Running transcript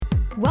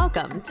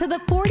Welcome to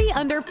the 40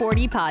 Under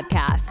 40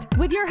 podcast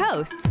with your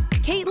hosts,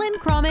 Caitlin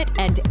Cromit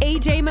and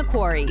AJ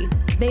McQuarrie.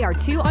 They are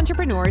two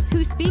entrepreneurs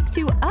who speak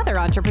to other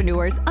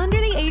entrepreneurs under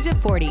the age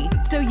of 40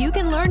 so you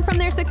can learn from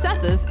their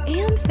successes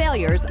and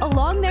failures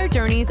along their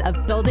journeys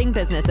of building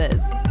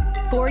businesses.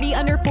 40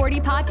 Under 40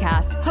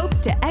 podcast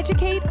hopes to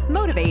educate,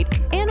 motivate,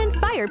 and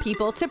inspire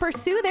people to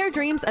pursue their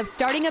dreams of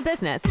starting a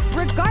business,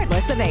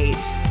 regardless of age.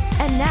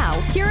 And now,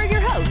 here are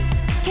your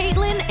hosts,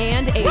 Caitlin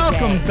and AJ.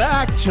 Welcome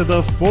back to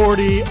the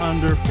 40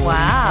 Under 40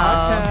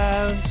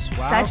 Wow. podcast.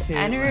 Wow, Such Caitlin.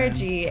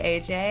 energy,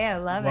 AJ. I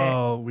love it.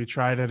 Well, we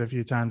tried it a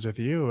few times with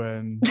you,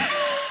 and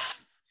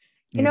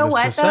You know needless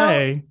what, to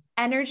say,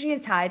 Energy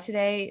is high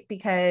today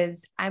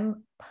because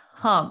I'm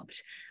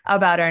pumped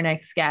about our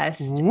next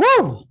guest.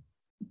 woo!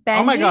 Benji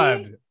Oh my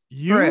God,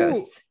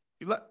 Bruce.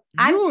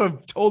 You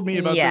have told me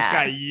about this Yeah.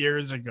 guy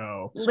years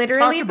ago.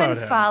 Literally Talk been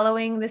about him.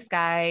 following this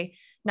guy,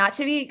 not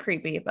to be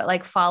creepy, but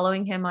like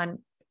following him on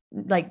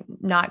like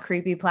not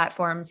creepy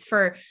platforms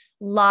for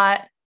a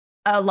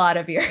lot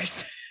of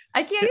years.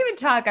 I can't even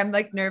talk. I'm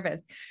like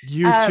nervous.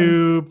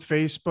 YouTube,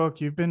 Facebook.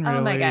 You've been really.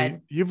 Oh my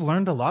God. You've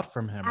learned a lot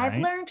from him. I've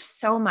right? learned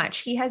so much.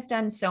 He has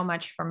done so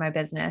much for my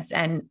business,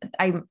 and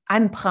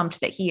I'm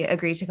pumped that he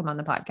agreed to come on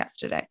the podcast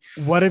today.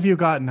 What have you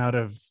gotten out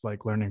of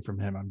like learning from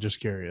him? I'm just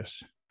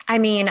curious. I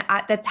mean,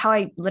 that's how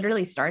I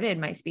literally started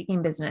my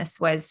speaking business,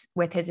 was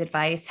with his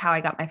advice, how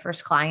I got my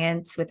first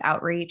clients with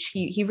outreach.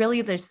 He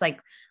really just like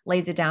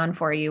lays it down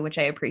for you, which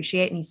I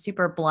appreciate. And he's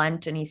super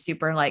blunt and he's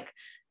super like,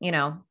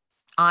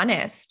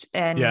 honest.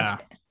 And Yeah.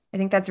 I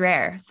think that's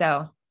rare.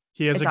 So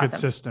He has It's a good awesome.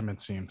 system,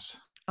 it seems.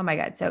 oh my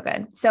God, so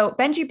good. So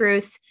Benji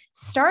Bruce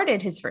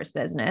started his first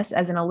business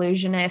as an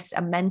illusionist,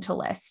 a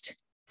mentalist.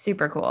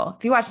 Super cool.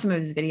 If you watch some of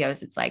his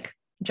videos, it's like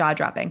jaw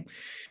dropping.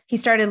 He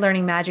started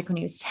learning magic when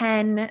he was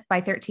 10. By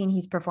 13,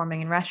 he's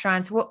performing in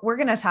restaurants. We're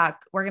going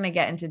to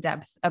get into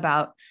depth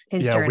about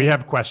his journey. We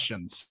have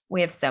questions. We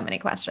have so many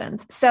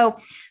questions. So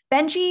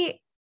Benji,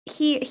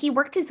 he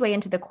worked his way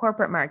into the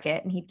corporate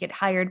market, and he'd get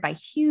hired by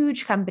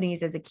huge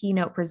companies as a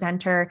keynote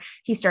presenter.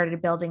 He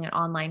started building an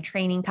online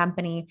training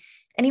company,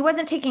 and he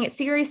wasn't taking it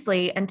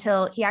seriously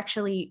until he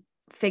actually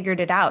figured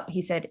it out.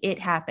 He said it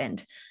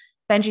happened.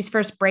 Benji's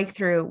first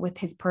breakthrough with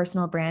his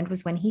personal brand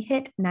was when he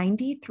hit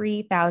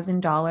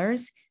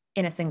 $93,000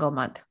 in a single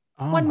month.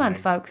 Oh 1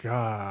 month, my folks.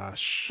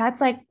 Gosh.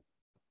 That's like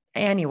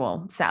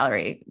annual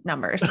salary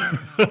numbers.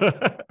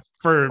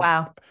 for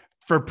Wow.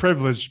 for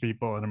privileged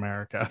people in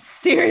America.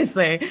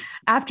 Seriously.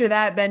 After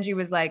that, Benji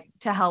was like,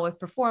 to hell with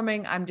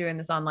performing. I'm doing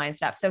this online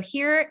stuff. So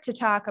here to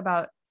talk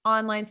about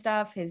online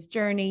stuff, his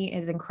journey,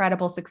 his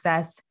incredible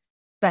success,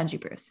 Benji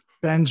Bruce.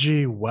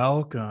 Benji,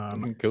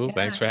 welcome. Cool. Yeah.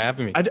 Thanks for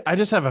having me. I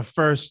just have a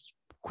first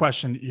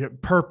question.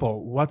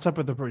 Purple. What's up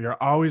with the purple?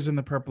 You're always in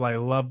the purple. I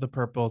love the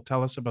purple.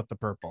 Tell us about the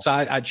purple. So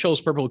I chose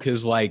purple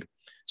because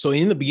so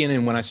in the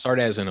beginning, when I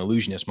started as an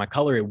illusionist, my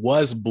color, it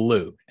was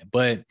blue,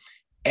 but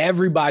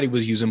everybody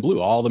was using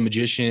blue. All the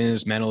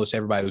magicians, mentalists,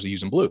 everybody was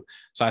using blue.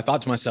 So I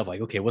thought to myself,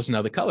 like, okay, what's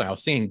another color? I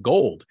was saying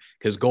gold,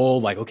 because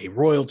gold, like, okay,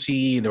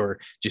 royalty, or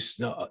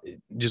just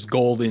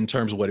gold in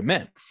terms of what it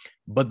meant.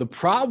 But the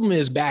problem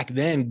is, back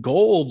then,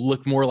 gold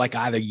looked more like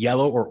either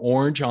yellow or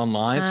orange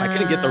online. So I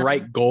couldn't get the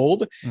right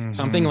gold.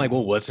 So I'm thinking like,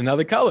 well, what's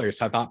another color?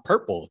 So I thought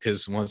purple,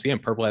 because once again,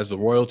 purple has the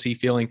royalty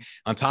feeling.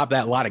 On top of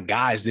that, a lot of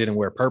guys didn't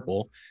wear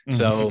purple.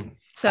 So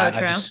So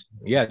true.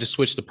 I just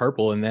switched to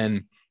purple. And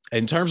then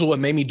in terms of what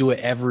made me do it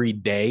every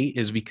day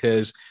is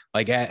because,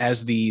 like,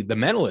 as the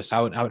mentalist,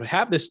 I would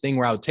have this thing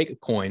where I would take a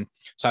coin.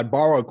 So I'd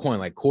borrow a coin,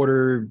 like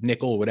quarter,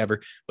 nickel, or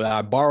whatever, but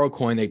I'd borrow a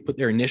coin, they put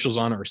their initials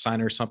on it or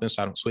sign it or something,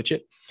 so I don't switch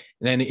it.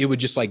 And then it would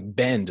just like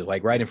bend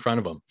like right in front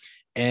of them.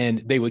 And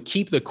they would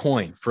keep the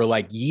coin for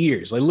like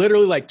years, like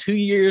literally like 2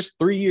 years,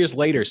 3 years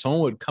later,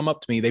 someone would come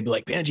up to me. They'd be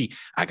like, Benji,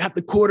 I got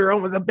the quarter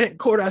on the bent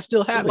quarter. I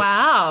still have it.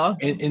 Wow.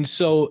 And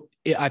so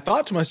I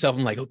thought to myself,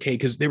 I'm like, okay,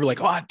 because they were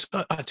like, oh,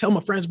 I tell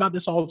my friends about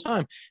this all the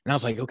time. And I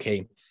was like,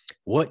 okay,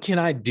 what can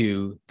I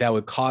do that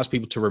would cause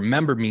people to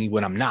remember me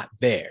when I'm not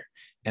there?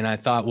 And I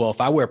thought, well, if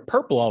I wear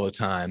purple all the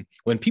time,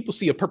 when people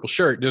see a purple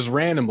shirt just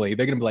randomly,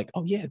 they're going to be like,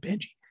 oh yeah,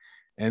 Benji.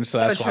 And so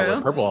that's why I wear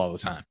true. purple all the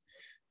time.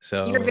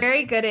 So You're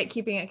very good at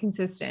keeping it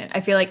consistent.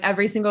 I feel like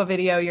every single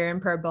video you're in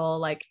purple,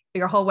 like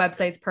your whole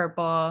website's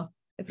purple.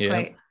 It's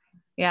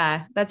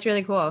yeah, that's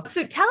really cool.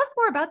 So tell us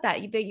more about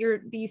that.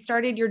 You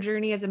started your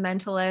journey as a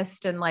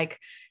mentalist, and like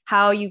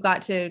how you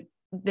got to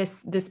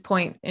this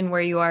point in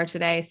where you are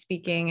today,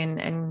 speaking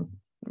and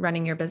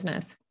running your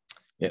business.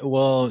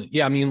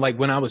 Yeah, I mean, like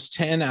when I was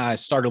 10, I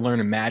started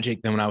learning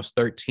magic. Then when I was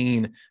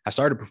 13, I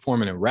started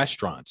performing in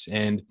restaurants.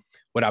 And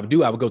what I would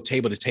do, I would go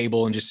table to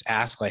table and just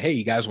ask like, hey,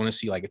 you guys want to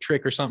see like a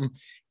trick or something?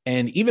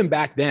 And even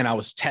back then I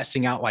was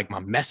testing out like my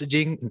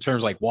messaging in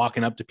terms of like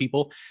walking up to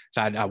people.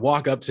 So I'd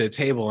walk up to a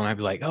table and I'd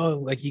be like, oh,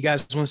 like you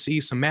guys want to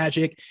see some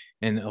magic?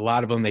 And a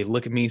lot of them, they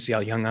look at me, see how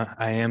young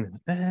I am.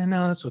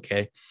 No, that's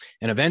okay.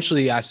 And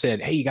eventually I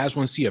said, hey, you guys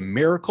want to see a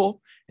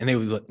miracle? And they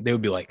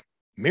would be like,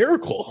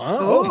 miracle, huh?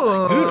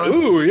 Oh my goodness.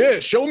 Ooh, yeah.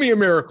 Show me a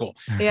miracle.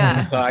 Yeah.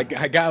 So I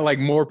got like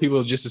more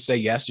people just to say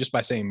yes, just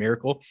by saying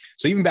miracle.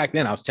 So even back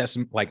then I was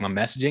testing like my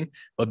messaging,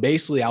 but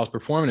basically I was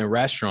performing in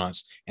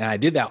restaurants, and I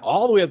did that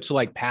all the way up to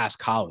like past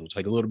college,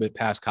 like a little bit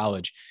past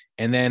college.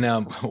 And then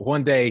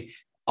one day,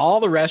 all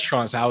the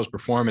restaurants I was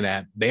performing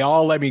at, they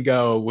all let me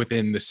go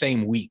within the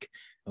same week,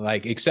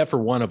 like except for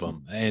one of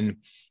them. And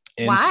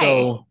Why?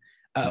 so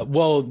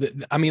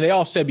I mean, they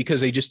all said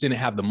because they just didn't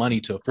have the money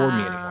to afford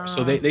me anymore.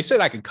 So they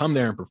said I could come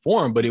there and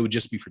perform, but it would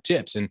just be for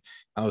tips. And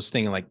I was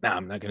thinking like, nah,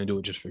 I'm not going to do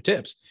it just for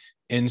tips.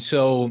 And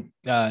so,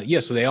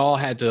 so they all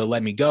had to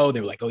let me go.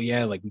 They were like, oh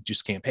yeah, like we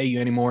just can't pay you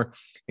anymore,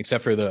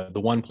 except for the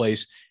one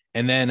place.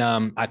 And then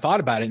I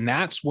thought about it, and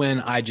that's when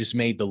I just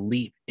made the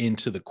leap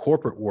into the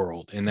corporate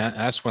world. And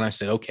that's when I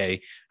said,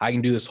 okay, I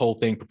can do this whole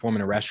thing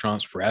performing in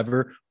restaurants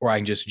forever, or I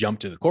can just jump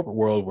to the corporate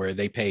world where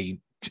they pay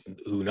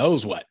who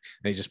knows what.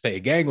 They just pay a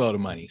gang load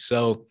of money.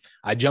 So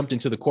I jumped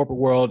into the corporate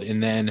world,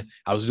 and then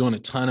I was doing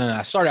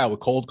I started out with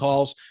cold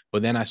calls,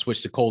 but then I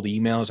switched to cold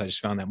emails. I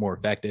just found that more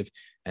effective.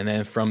 And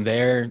then from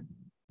there,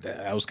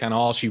 that was kind of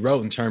all she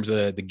wrote in terms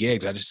of the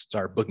gigs. I just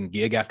started booking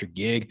gig after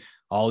gig,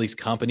 all these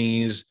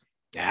companies,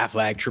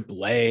 Aflac,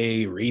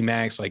 AAA,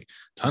 Remax, like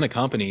a ton of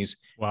companies.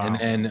 Wow.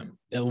 And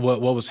then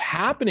what was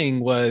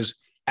happening was,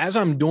 as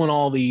I'm doing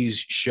all these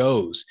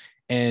shows,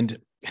 and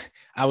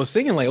I was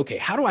thinking like, okay,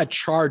 how do I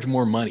charge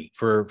more money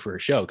for a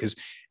show? Because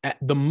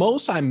the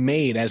most I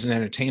made as an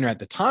entertainer at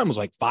the time was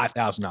like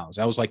 $5,000.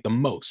 That was like the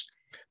most,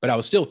 but I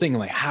was still thinking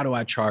like, how do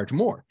I charge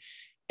more?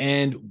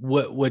 And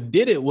what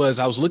did it was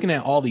I was looking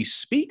at all these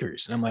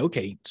speakers, and I'm like,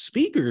 okay,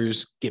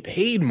 speakers get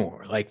paid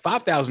more, like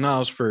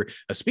 $5,000 for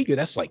a speaker.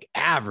 That's like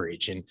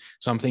average. And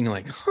so I'm thinking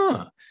like,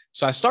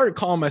 so I started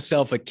calling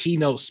myself a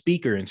keynote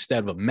speaker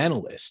instead of a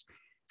mentalist.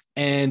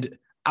 And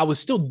I was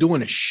still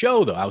doing a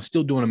show though. I was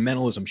still doing a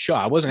mentalism show.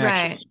 I wasn't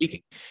actually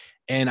speaking.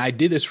 And I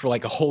did this for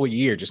like a whole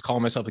year, just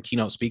calling myself a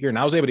keynote speaker. And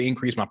I was able to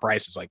increase my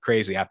prices like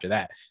crazy after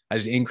that. I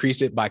just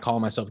increased it by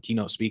calling myself a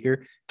keynote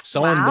speaker.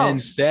 Someone then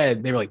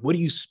said, they were like, what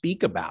do you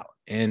speak about?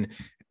 And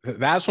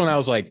that's when I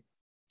was like,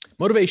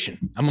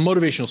 motivation. I'm a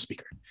motivational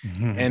speaker.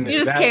 Mm-hmm. And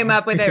you just came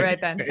up with it right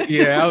then.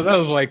 Yeah. I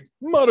was like,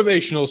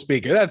 motivational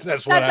speaker. That's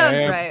what that I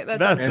sounds am. Right.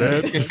 That's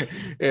it.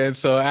 And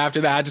so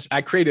after that,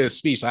 I created a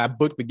speech. I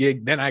booked the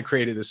gig, then I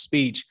created the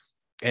speech.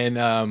 And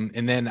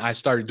then I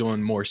started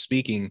doing more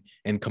speaking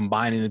and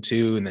combining the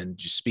two, and then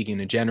just speaking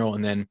in general.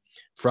 And then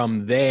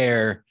from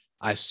there,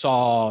 I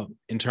saw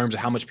in terms of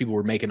how much people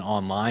were making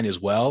online as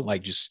well,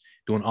 like just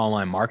doing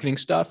online marketing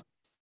stuff.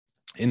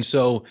 And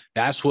so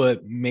that's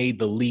what made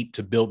the leap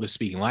to build the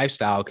Speaking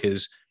Lifestyle,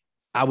 because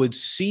I would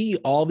see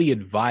all the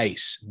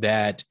advice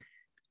that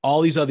all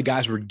these other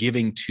guys were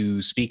giving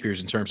to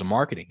speakers in terms of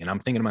marketing. And I'm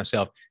thinking to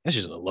myself, that's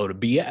just a load of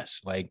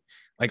BS. Like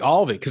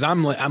all of it. Cause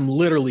I'm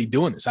literally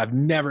doing this. I've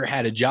never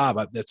had a job.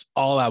 That's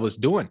all I was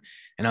doing.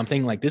 And I'm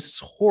thinking like, this is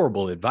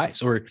horrible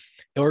advice, or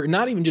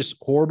not even just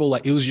horrible.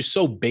 Like it was just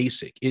so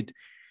basic. It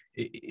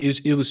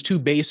was too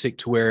basic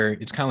to where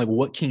it's kind of like,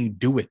 what can you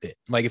do with it?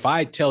 Like if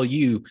I tell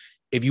you,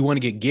 if you want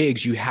to get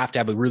gigs, you have to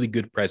have a really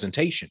good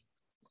presentation.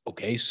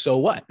 Okay. So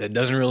what? That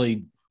doesn't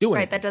really do anything.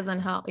 Right. That doesn't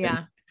help.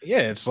 Yeah.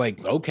 Yeah. It's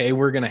like, okay,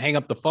 we're going to hang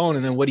up the phone.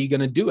 And then what are you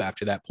going to do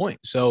after that point?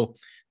 So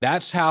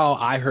that's how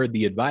I heard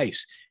the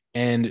advice.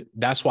 And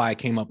that's why I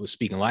came up with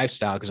Speaking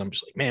Lifestyle, because I'm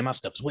just like, man, my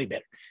stuff is way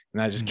better.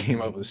 And I just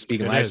came up with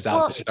Speaking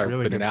Lifestyle to start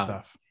really putting it out.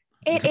 Stuff.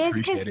 It is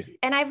because,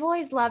 and I've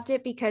always loved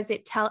it because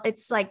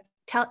it's like,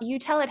 tell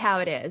it how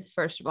it is,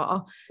 first of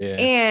all. Yeah.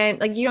 And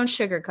like, you don't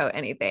sugarcoat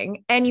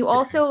anything. And you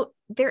also,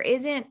 there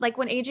isn't like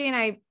when AJ and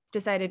I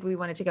decided we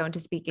wanted to go into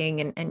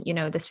speaking and, you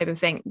know, this type of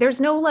thing,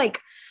 there's no like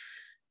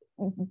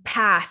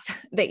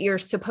path that you're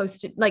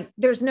supposed to, like,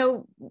 there's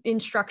no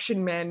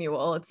instruction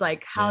manual. It's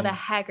like, how the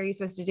heck are you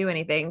supposed to do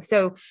anything?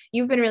 So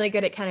you've been really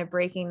good at kind of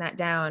breaking that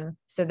down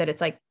so that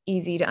it's like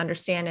easy to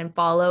understand and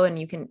follow. And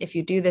you can, if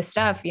you do this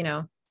stuff, you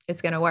know,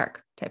 it's going to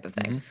work type of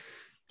thing. Mm-hmm.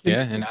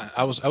 Yeah. And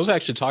I was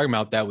actually talking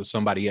about that with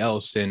somebody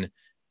else. And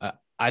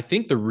I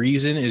think the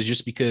reason is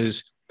just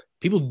because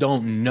people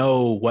don't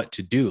know what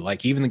to do.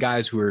 Like even the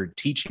guys who are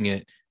teaching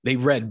it, they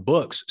read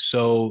books,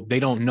 so they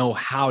don't know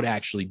how to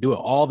actually do it.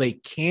 All they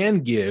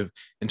can give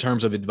in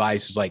terms of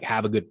advice is like,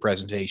 have a good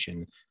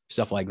presentation,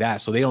 stuff like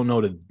that. So they don't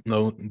know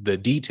the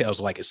details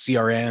like a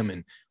CRM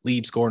and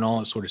lead score and all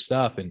that sort of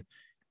stuff. And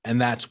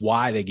that's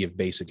why they give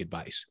basic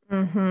advice.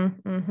 Mm-hmm,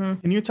 mm-hmm.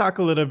 Can you talk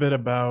a little bit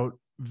about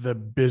the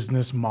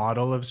business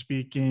model of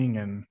speaking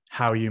and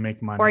how you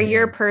make money? Or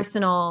your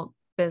personal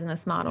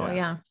business model?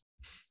 Yeah.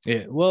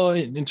 Well,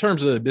 in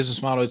terms of the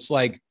business model, it's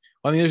like,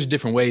 I mean, there's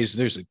different ways.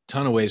 There's a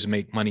ton of ways to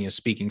make money in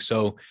speaking.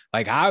 So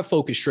like I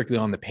focus strictly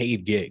on the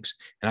paid gigs,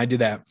 and I did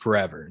that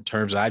forever in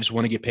terms of, I just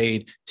want to get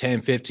paid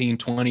 10, 15,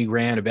 20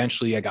 grand.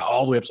 Eventually I got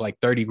all the way up to like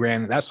 30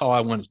 grand. That's all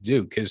I wanted to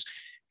do, because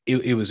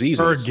it was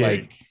easy. Per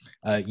gig.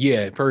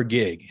 Like, per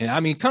gig. And I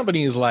mean,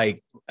 companies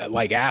like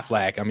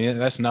Aflac, I mean,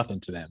 that's nothing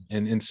to them.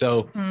 And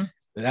so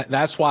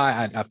that's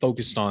why I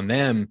focused on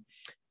them.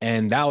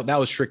 And that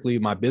was strictly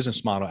my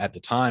business model at the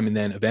time. And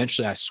then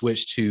eventually I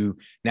switched to,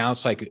 now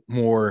it's like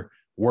more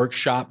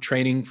workshop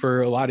training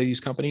for a lot of these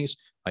companies,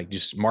 like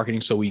just marketing.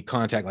 So we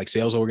contact like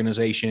sales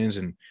organizations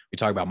and we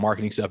talk about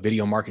marketing stuff,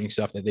 video marketing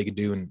stuff that they could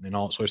do and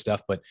all that sort of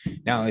stuff. But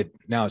now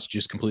it's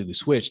just completely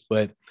switched.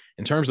 But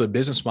in terms of the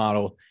business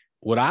model,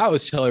 what I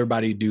always tell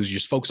everybody to do is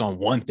just focus on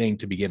one thing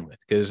to begin with,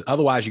 because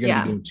otherwise you're going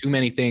to be doing too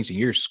many things and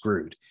you're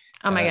screwed.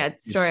 Oh my God.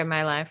 Story of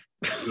my life.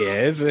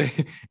 Yeah.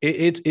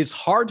 It's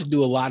hard to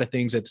do a lot of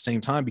things at the same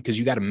time because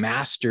you got to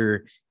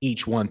master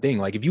each one thing.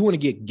 Like if you want to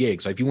get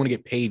gigs, like if you want to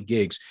get paid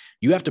gigs,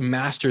 you have to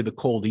master the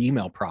cold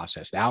email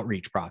process, the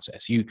outreach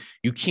process. You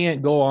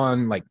can't go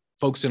on like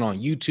focusing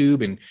on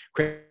YouTube and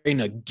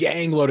creating a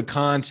gang load of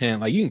content.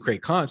 Like you can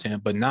create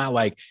content, but not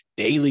like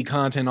daily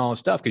content, all this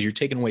stuff, because you're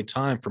taking away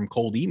time from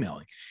cold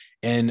emailing.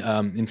 And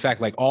in fact,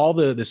 like all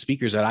the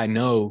speakers that I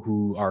know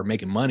who are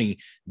making money,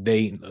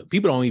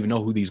 people don't even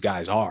know who these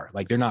guys are.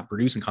 Like they're not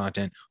producing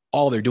content.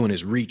 All they're doing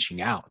is reaching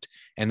out.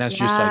 And that's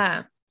just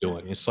like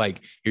doing, it's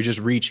like, you're just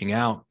reaching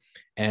out.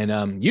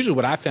 And usually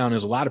what I found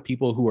is a lot of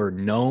people who are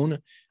known,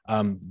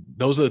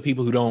 those are the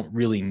people who don't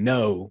really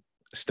know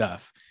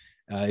stuff.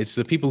 It's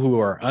the people who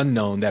are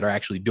unknown that are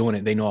actually doing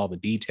it. They know all the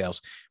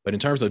details. But in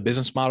terms of the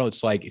business model,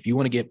 it's like, if you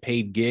want to get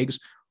paid gigs,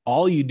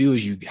 all you do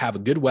is you have a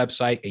good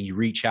website and you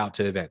reach out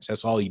to events.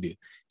 That's all you do.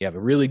 You have a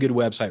really good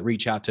website,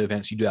 reach out to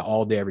events. You do that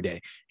all day, every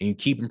day. And you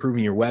keep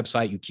improving your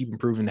website. You keep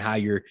improving how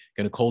you're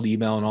going to cold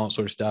email and all that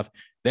sort of stuff.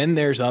 Then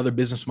there's the other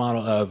business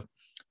model of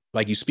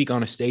like you speak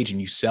on a stage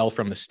and you sell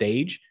from the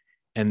stage.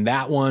 And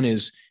that one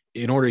is,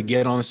 in order to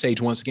get on the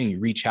stage, once again, you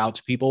reach out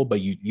to people, but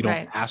you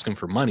don't ask them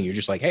for money. You're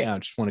just like, hey, I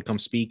just want to come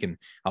speak and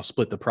I'll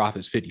split the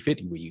profits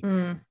 50-50 with you.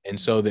 And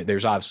so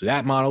there's obviously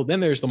that model. Then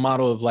there's the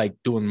model of like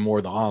doing more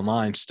of the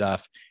online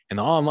stuff. And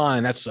the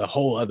online, that's a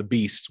whole other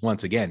beast.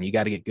 Once again, you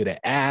got to get good at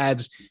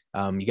ads.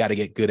 You got to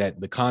get good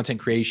at the content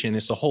creation.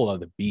 It's a whole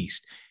other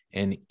beast.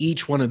 And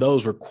each one of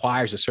those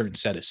requires a certain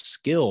set of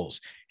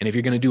skills. And if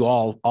you're going to do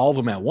all of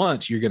them at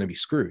once, you're going to be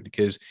screwed,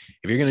 because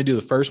if you're going to do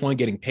the first one,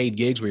 getting paid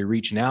gigs where you're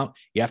reaching out,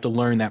 you have to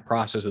learn that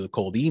process of the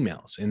cold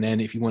emails. And then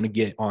if you want to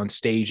get on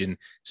stage and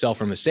sell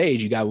from the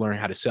stage, you got to learn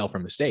how to sell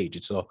from the stage.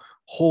 It's a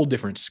whole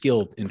different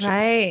skill in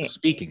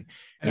speaking.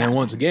 And then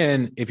once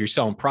again, if you're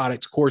selling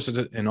products, courses,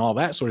 and all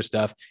that sort of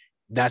stuff,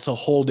 that's a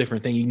whole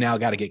different thing. You now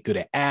got to get good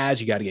at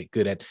ads. You got to get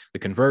good at the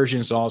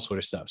conversions, all sort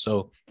of stuff.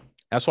 So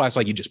that's why it's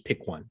like you just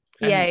pick one.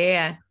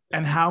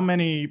 And how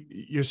many,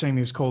 you're saying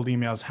these cold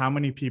emails, how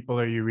many people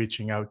are you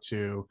reaching out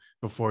to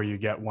before you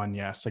get one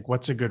yes? Like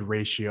what's a good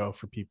ratio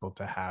for people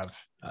to have?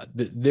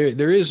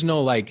 There is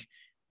no like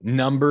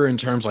number in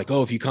terms like,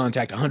 oh, if you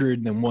contact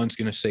 100, then one's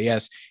going to say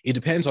yes. It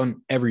depends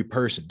on every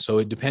person. So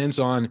it depends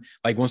on,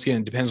 like, once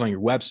again, it depends on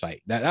your website.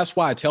 That's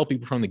why I tell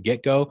people from the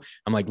get-go,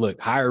 I'm like, look,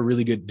 hire a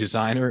really good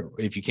designer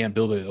if you can't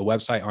build a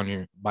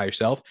website by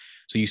yourself.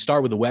 So you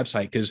start with a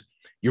website, because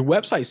your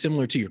website is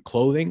similar to your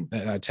clothing.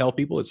 I tell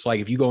people, it's like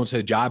if you go into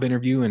a job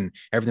interview and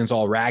everything's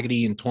all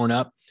raggedy and torn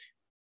up,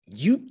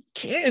 you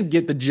can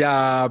get the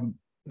job,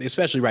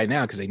 especially right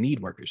now because they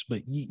need workers,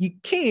 but you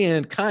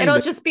can kind of.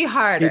 It'll just be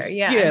harder.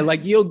 Yeah.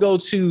 Like you'll go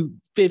to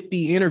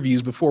 50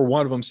 interviews before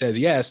one of them says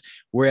yes.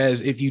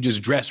 Whereas if you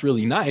just dress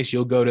really nice,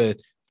 you'll go to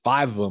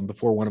 5 of them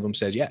before one of them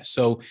says yes.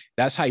 So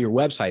that's how your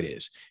website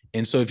is.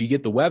 And so if you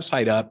get the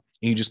website up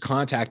and you just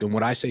contact them,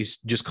 what I say is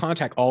just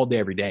contact all day,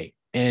 every day.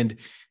 And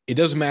it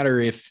doesn't matter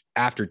if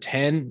after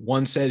 10,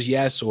 one says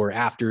yes, or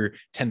after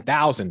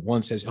 10,000,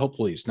 one says,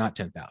 hopefully it's not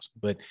 10,000,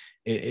 but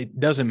it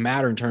doesn't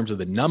matter in terms of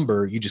the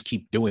number. You just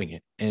keep doing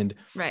it. And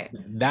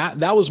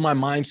that was my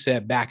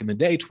mindset back in the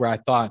day, to where I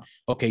thought,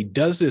 okay,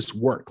 does this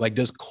work? Like,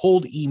 does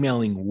cold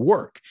emailing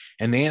work?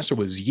 And the answer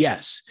was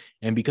yes.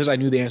 And because I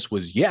knew the answer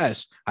was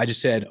yes, I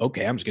just said,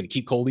 okay, I'm just going to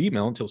keep cold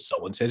email until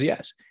someone says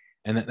yes.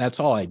 And that's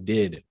all I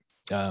did.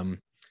 So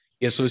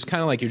it's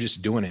kind of like you're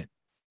just doing it.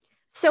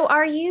 So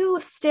are you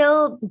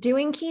still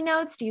doing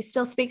keynotes? Do you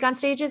still speak on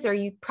stages, or are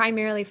you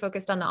primarily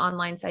focused on the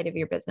online side of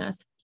your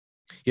business?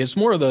 Yeah, it's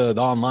more of the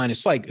online.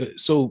 It's like,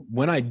 so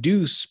when I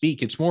do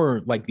speak, it's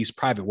more like these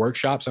private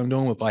workshops I'm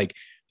doing with like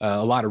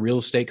a lot of real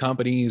estate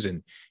companies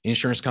and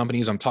insurance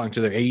companies. I'm talking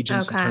to their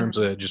agents in terms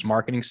of just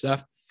marketing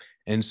stuff.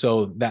 And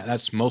so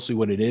that's mostly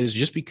what it is,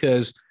 just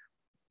because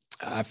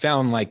I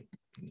found, like,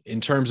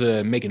 in terms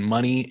of making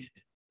money,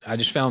 I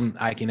just found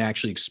I can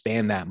actually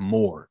expand that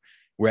more.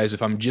 Whereas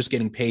if I'm just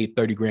getting paid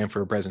 30 grand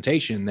for a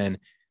presentation, then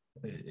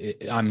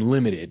I'm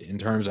limited in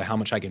terms of how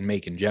much I can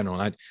make in general.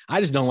 And I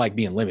just don't like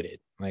being limited.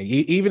 Like,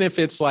 even if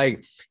it's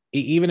like,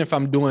 even if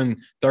I'm doing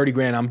 30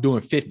 grand, I'm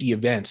doing 50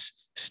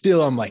 events,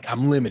 still I'm like,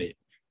 I'm limited.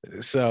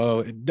 So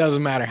it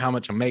doesn't matter how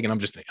much I'm making. I'm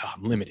just like, oh,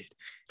 I'm limited.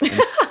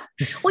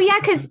 Well, yeah,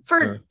 because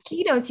for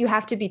keynotes, you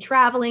have to be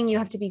traveling, you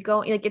have to be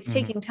going, like, it's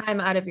taking time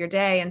out of your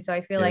day. And so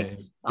I feel like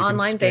the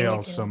online thing, you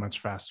can so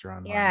much faster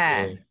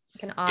online. You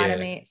can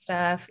automate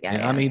stuff.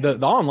 I mean, the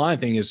online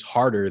thing is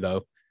harder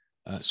though.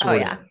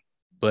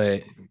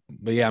 But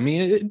yeah, I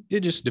mean, it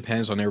just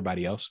depends on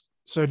everybody else.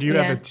 So do you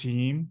have a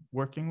team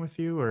working with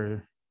you,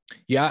 or?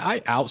 Yeah, I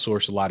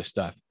outsource a lot of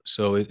stuff.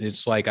 So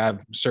it's like I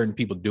have certain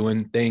people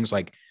doing things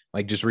like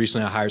just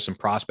recently I hired some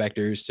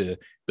prospectors to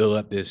build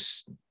up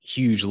this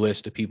huge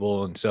list of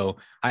people. And so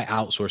I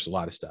outsource a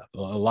lot of stuff. A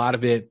lot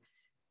of it,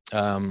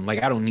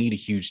 like I don't need a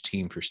huge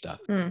team for stuff.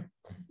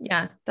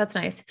 Yeah, that's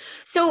nice.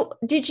 So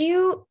did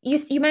you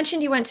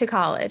mentioned you went to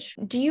college.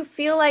 Do you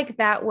feel like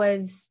that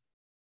was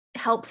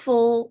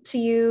helpful to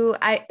you?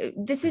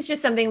 This is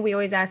just something we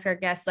always ask our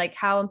guests, like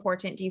how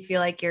important do you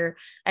feel like your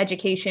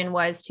education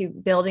was to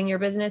building your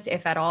business,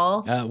 if at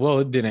all? Well,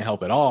 it didn't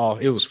help at all.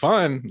 It was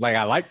fun. Like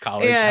I liked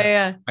college.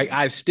 Yeah.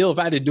 I still, if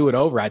I had to do it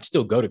over, I'd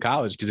still go to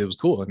college because it was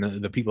cool. And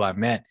the people I've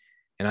met,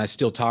 and I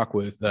still talk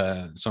with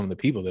some of the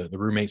people, the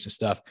roommates and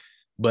stuff.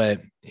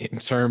 But in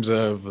terms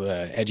of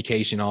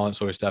education, all that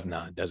sort of stuff,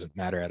 no, it doesn't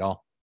matter at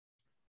all.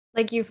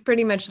 Like you've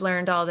pretty much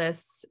learned all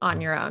this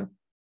on your own.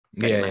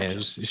 Yeah,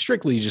 it's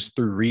strictly just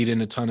through reading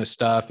a ton of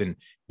stuff and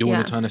doing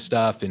a ton of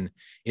stuff. And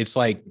it's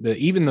like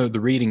even though the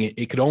reading,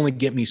 it could only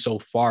get me so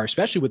far,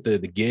 especially with the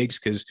gigs,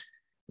 because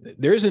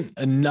there isn't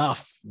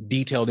enough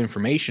detailed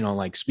information on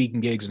like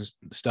speaking gigs and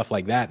stuff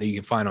like that you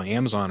can find on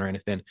Amazon or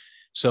anything.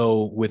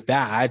 So with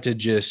that, I had to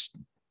just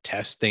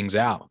test things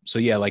out. So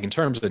yeah, like in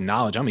terms of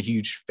knowledge, I'm a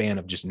huge fan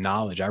of just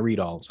knowledge. I read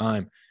all the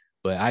time,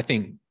 but I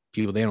think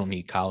people, they don't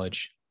need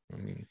college. I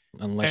mean,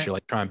 unless you're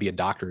like trying to be a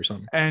doctor or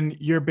something. And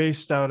you're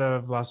based out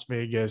of Las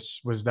Vegas.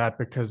 Was that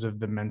because of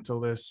the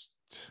Mentalist?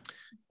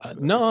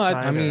 No,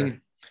 I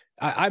mean,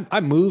 I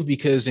moved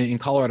because in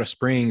Colorado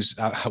Springs,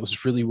 I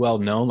was really well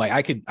known. Like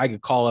I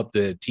could call up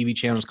the TV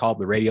channels, call up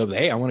the radio, but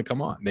hey, I want to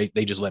come on.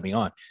 They just let me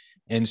on.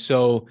 And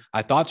so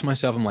I thought to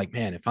myself, I'm like,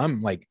 man, if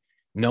I'm like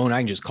known,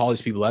 I can just call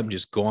these people up and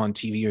just go on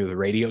TV or the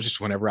radio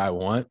just whenever I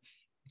want.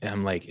 And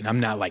I'm like, and I'm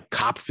not like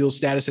Copperfield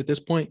status at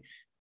this point.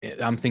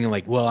 I'm thinking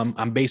like, well,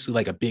 I'm basically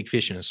like a big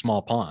fish in a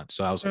small pond.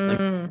 So I was like,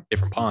 a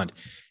different pond.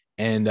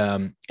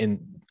 And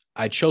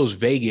I chose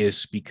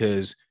Vegas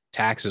because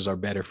taxes are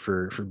better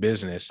for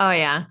business. Oh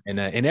yeah. And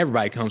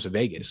everybody comes to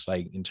Vegas,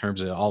 like in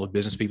terms of all the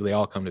business people, they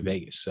all come to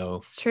Vegas. So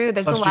it's true.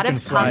 There's a lot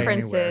of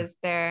conferences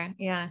there.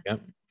 Yeah.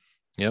 Yep.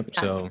 Yeah.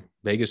 So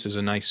Vegas is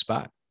a nice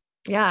spot.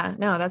 Yeah,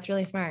 no, that's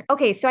really smart.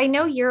 Okay. So I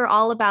know you're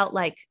all about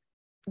like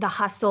the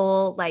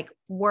hustle, like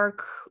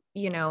work,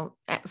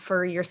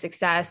 for your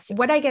success.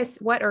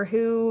 What or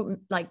who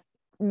like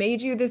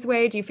made you this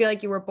way? Do you feel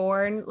like you were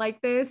born like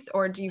this,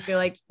 or do you feel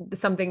like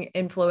something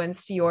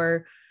influenced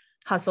your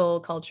hustle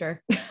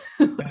culture?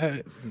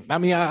 I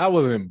mean, I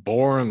wasn't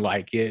born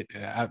like it.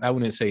 I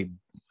wouldn't say,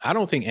 I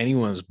don't think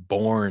anyone's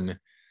born a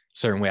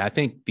certain way. I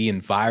think the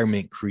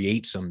environment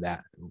creates them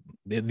that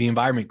the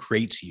environment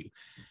creates you.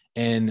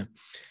 And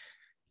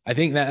I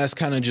think that's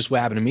kind of just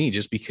what happened to me,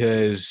 just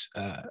because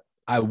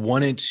I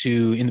wanted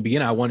to, in the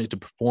beginning, I wanted to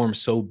perform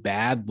so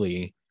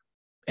badly,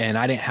 and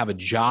I didn't have a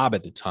job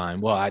at the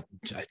time. Well, I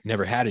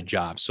never had a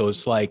job. So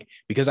it's like,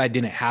 because I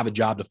didn't have a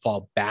job to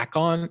fall back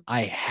on,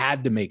 I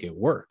had to make it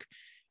work.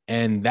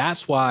 And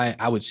that's why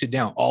I would sit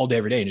down all day,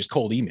 every day and just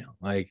cold email.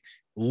 Like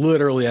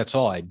literally that's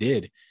all I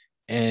did.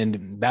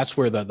 And that's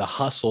where the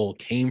hustle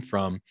came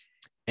from.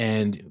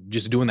 And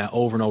just doing that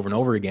over and over and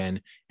over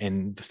again,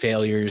 and the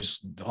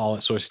failures, all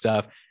that sort of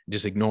stuff,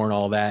 just ignoring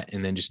all that,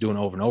 and then just doing it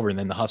over and over. And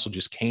then the hustle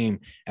just came.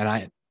 And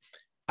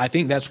I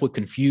think that's what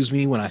confused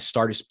me when I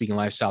started Speaking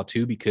Lifestyle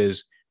too,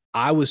 because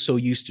I was so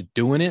used to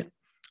doing it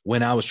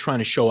when I was trying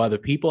to show other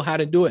people how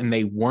to do it, and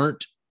they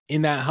weren't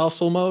in that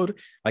hustle mode.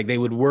 Like they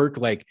would work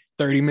like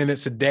 30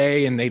 minutes a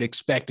day and they'd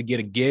expect to get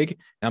a gig.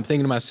 And I'm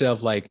thinking to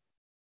myself, like,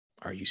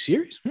 are you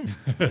serious?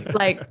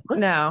 Like,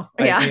 no.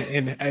 Like, yeah.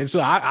 And so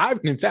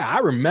in fact, I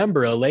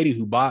remember a lady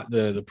who bought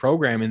the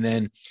program, and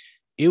then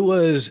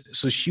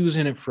so she was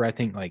in it for, I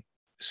think like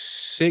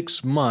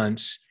 6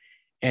 months,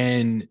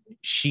 and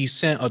she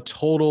sent a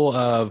total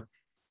of,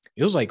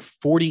 it was like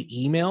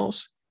 40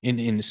 emails in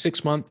a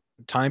 6-month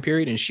time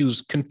period. And she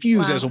was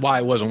confused as to why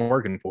it wasn't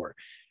working for her.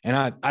 And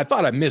I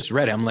thought I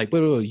misread it. I'm like,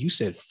 wait, you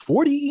said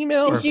 40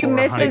 emails? Did you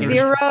miss a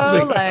zero?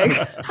 Like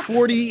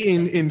 40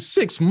 in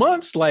 6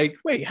 months? Like,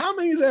 wait, how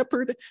many is that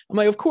per day? I'm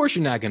like, of course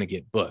you're not going to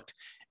get booked.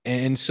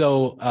 And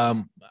so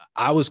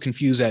I was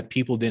confused that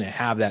people didn't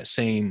have that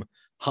same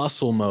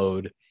hustle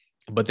mode.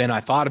 But then I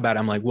thought about it.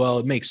 I'm like, well,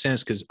 it makes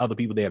sense because other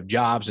people, they have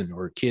jobs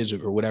or kids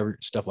or whatever,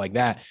 stuff like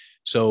that.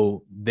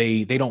 So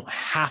they don't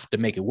have to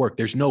make it work.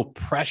 There's no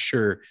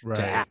pressure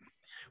to act.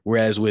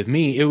 Whereas with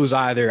me, it was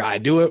either I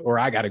do it or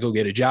I got to go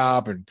get a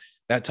job and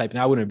that type. And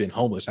I wouldn't have been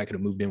homeless. I could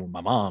have moved in with my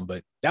mom,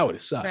 but that would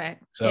have sucked. Right.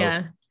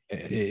 So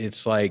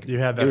it's like you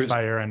had that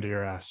fire under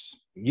your ass.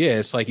 Yeah.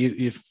 It's like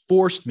it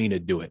forced me to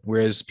do it.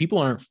 Whereas people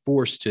aren't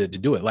forced to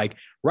do it. Like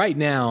right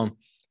now,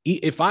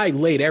 if I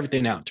laid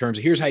everything out in terms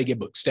of here's how you get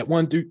booked, step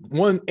 1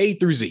 A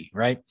through Z,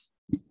 right?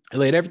 I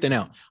laid everything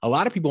out. A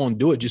lot of people don't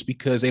do it just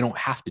because they don't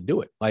have to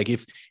do it. Like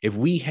if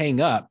we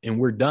hang up and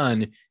we're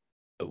done,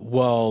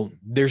 well,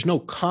 there's no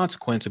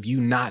consequence of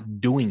you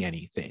not doing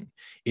anything.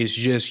 It's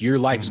just your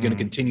life is going to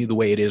continue the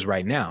way it is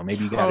right now.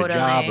 Maybe you got a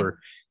job or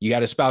you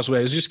got a spouse,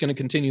 where it's just going to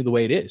continue the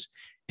way it is.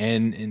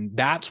 And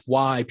that's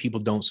why people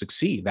don't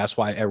succeed. That's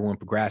why everyone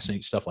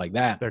procrastinates, stuff like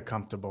that. They're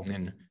comfortable.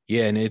 And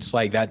Yeah. And it's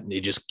like that,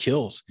 it just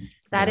kills.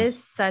 That Yeah.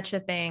 is such a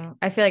thing.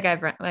 I feel like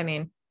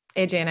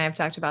AJ and I have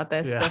talked about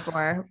this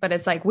before, but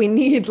it's like, we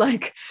need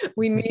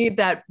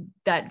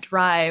that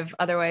drive.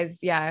 Otherwise,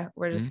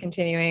 we're just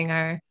continuing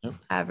our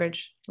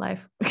average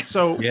life.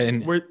 So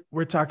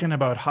we're talking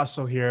about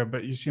hustle here,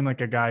 but you seem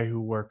like a guy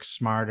who works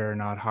smarter,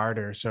 not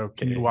harder. So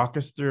can you walk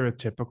us through a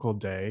typical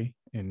day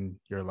in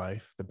your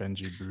life, the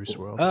Benji Bruce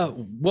world?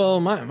 Well,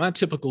 my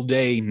typical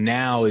day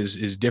now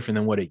is different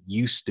than what it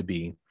used to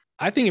be.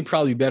 I think it'd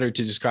probably be better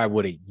to describe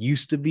what it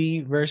used to be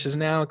versus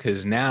now,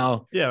 because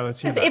now, let's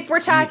hear that. If we're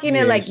talking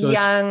to like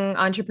young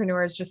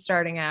entrepreneurs just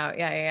starting out,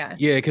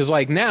 because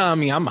like now, I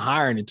mean, I'm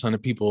hiring a ton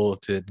of people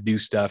to do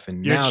stuff,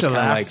 and now it's kind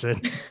of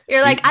like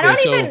you're like, I don't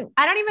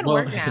even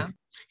work now.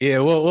 Yeah,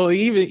 well,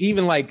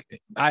 even like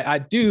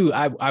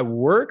I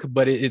work,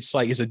 but it's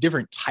like it's a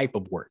different type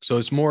of work. So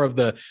it's more of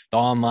the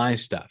online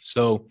stuff.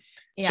 So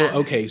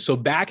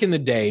back in the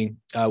day,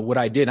 what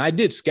I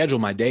did schedule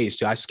my days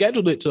too. I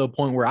scheduled it to a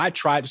point where I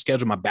tried to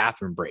schedule my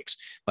bathroom breaks.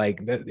 Like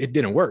it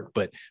didn't work,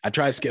 but I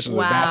tried to schedule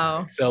the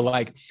bathroom breaks. So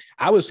like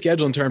I was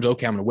scheduled in terms of,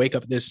 okay, I'm going to wake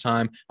up at this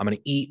time, I'm going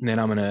to eat, and then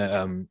I'm going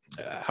to,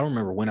 I don't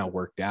remember when I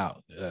worked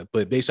out,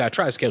 but basically I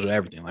try to schedule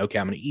everything. Like, okay,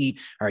 I'm going to eat.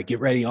 All right, get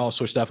ready, all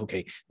sorts of stuff.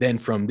 Okay. Then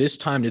from this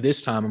time to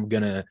this time, I'm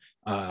going to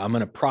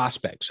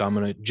prospect. So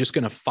I'm just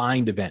going to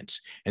find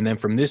events. And then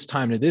from this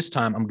time to this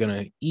time, I'm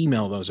going to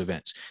email those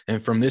events.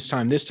 And from this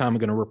time, I'm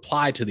going to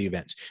reply to the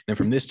events. And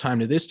from this time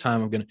to this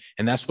time,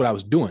 and that's what I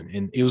was doing.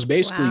 And it was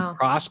basically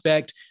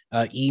prospect,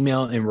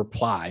 email, and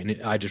reply. And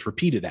I just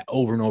repeated that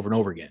over and over and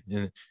over again.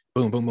 And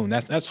boom, boom, boom.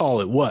 That's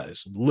all it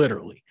was,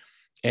 literally.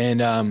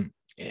 And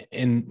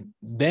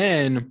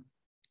then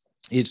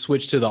it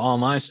switched to the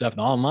online stuff.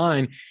 And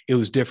online, it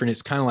was different.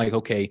 It's kind of like,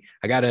 okay,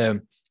 I got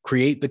to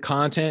create the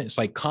content. It's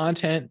like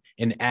content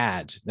and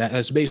ads.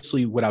 That's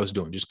basically what I was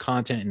doing, just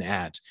content and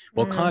ads.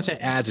 Well, content,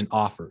 ads, and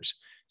offers.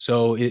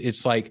 So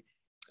it's like,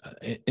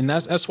 and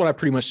that's what I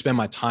pretty much spend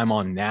my time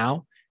on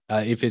now.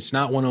 If it's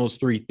not one of those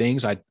three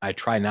things, I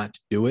try not to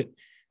do it.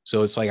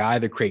 So it's like I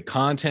either create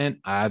content,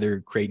 I either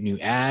create new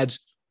ads,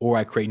 or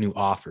I create new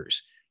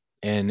offers.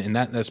 And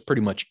that's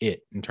pretty much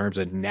it in terms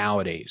of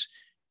nowadays.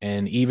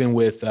 And even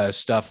with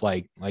stuff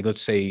like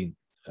let's say,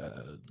 I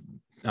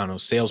don't know,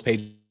 sales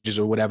pages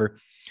or whatever.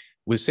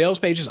 With sales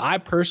pages, I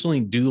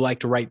personally do like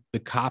to write the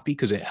copy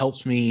because it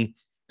helps me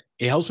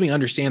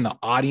understand the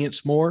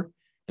audience more.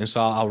 And so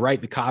I'll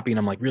write the copy and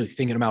I'm like really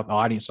thinking about the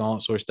audience and all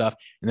that sort of stuff.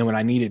 And then when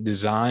I need it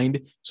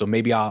designed, so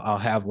maybe I'll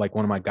have like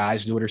one of my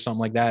guys do it or something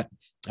like that.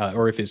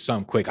 Or if it's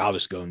something quick, I'll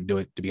just go and do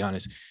it, to be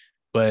honest.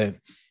 But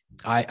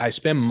I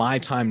spend my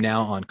time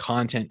now on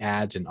content,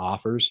 ads, and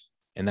offers,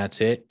 and that's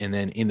it. And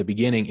then in the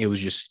beginning, it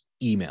was just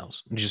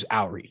emails, just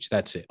outreach.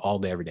 That's it, all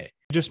day, every day.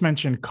 You just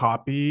mentioned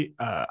copy.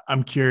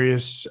 I'm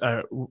curious,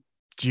 do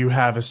you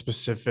have a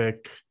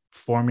specific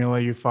formula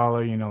you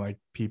follow, like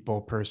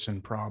people,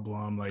 person,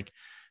 problem? Like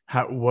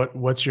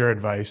what's your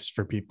advice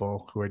for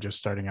people who are just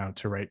starting out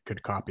to write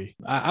good copy?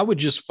 I would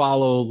just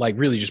follow like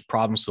really just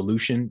problem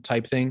solution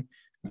type thing.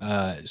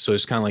 So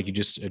it's kind of like you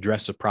just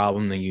address a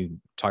problem, then you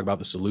talk about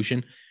the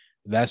solution.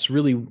 That's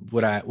really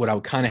what I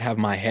would kind of have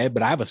in my head,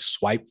 but I have a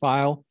swipe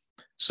file.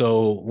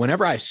 So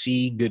whenever I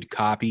see good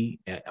copy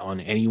on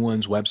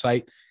anyone's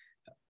website,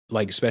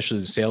 like especially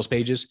the sales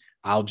pages,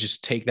 I'll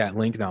just take that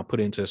link and I'll put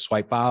it into a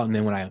swipe file. And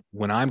then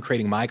when I'm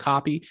creating my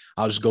copy,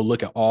 I'll just go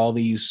look at all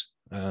these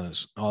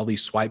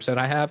swipes that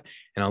I have,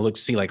 and I'll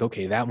see like,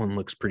 okay, that one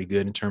looks pretty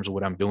good in terms of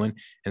what I'm doing.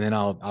 And then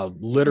I'll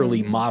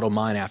literally model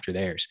mine after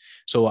theirs.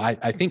 So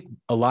I think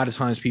a lot of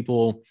times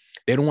people,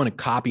 they don't want to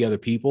copy other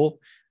people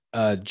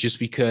just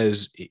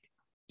because,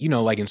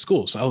 like in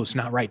school. So, it's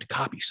not right to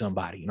copy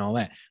somebody and all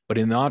that. But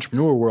in the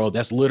entrepreneur world,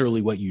 that's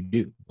literally what you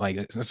do. Like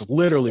that's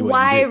literally what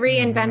Why you do.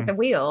 reinvent the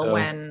wheel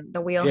when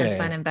the wheel has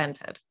been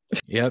invented?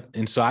 Yep.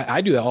 And so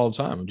I do that all the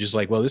time. I'm just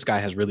like, well, this guy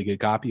has really good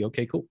copy.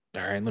 Okay, cool.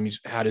 All right,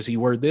 how does he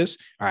word this?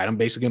 All right, I'm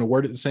basically going to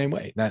word it the same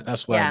way.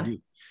 That's what I do.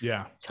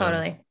 Yeah,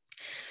 totally.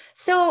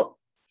 So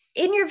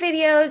in your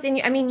videos,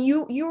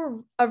 and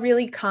you're a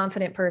really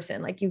confident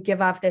person. Like you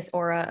give off this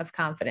aura of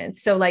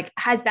confidence. So like,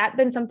 has that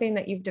been something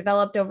that you've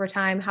developed over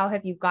time? How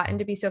have you gotten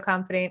to be so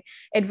confident?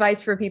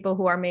 Advice for people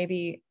who are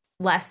maybe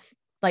less,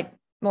 like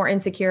more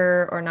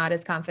insecure or not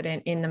as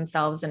confident in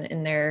themselves and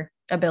in their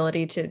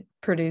ability to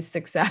produce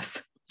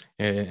success.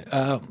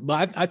 Yeah.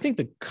 But I think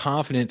the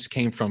confidence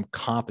came from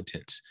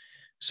competence.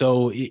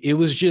 So it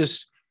was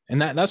just,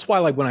 and that's why,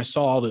 like when I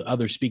saw all the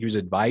other speakers'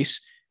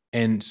 advice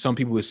and some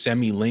people would send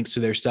me links to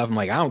their stuff, I'm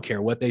like, I don't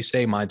care what they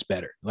say, mine's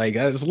better. Like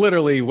that's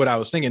literally what I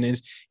was thinking.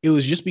 Is it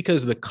was just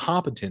because of the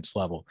competence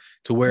level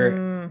to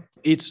where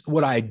it's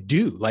what I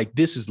do. Like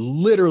this is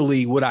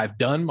literally what I've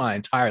done my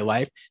entire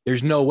life.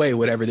 There's no way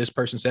whatever this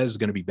person says is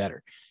going to be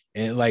better.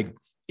 And like,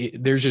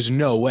 there's just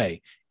no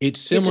way.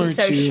 It's similar You're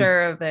just so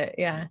sure of it.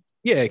 Yeah.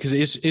 Yeah, because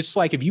it's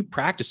like if you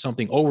practice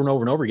something over and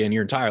over and over again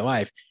your entire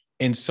life,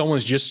 and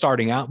someone's just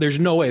starting out, there's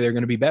no way they're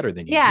going to be better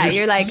than you. Yeah, there's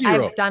you're like,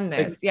 zero. I've done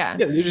this. Yeah,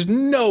 there's just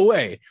no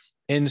way.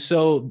 And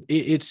so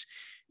it's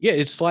Yeah,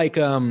 it's like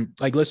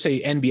let's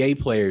say NBA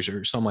players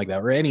or something like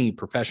that, or any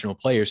professional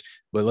players,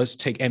 but let's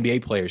take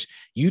NBA players.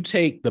 You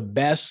take the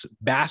best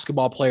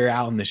basketball player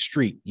out in the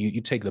street. You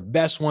take the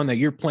best one that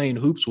you're playing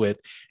hoops with,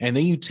 and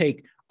then you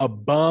take a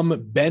bum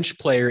bench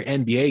player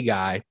NBA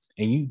guy,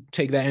 and you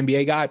take that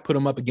NBA guy, put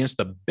him up against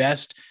the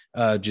best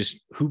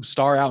just hoop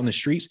star out in the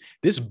streets.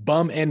 This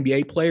bum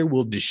NBA player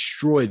will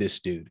destroy this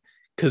dude,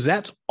 because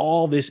that's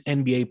all this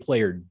NBA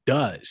player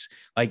does.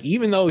 Like,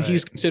 even though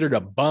he's considered a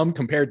bum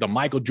compared to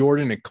Michael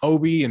Jordan and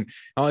Kobe and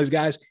all these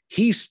guys,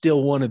 he's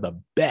still one of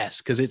the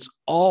best because it's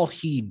all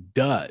he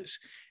does.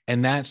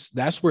 And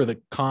that's where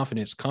the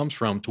confidence comes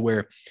from, to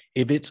where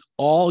if it's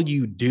all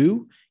you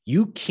do,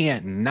 you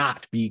can't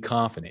not be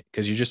confident,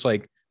 because you're just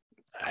like,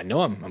 I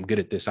know I'm good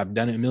at this. I've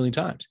done it a million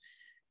times.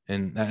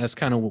 And that's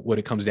kind of what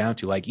it comes down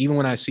to. Like, even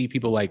when I see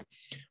people, like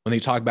when they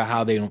talk about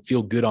how they don't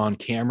feel good on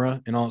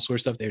camera and all that sort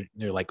of stuff,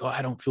 they're like, oh,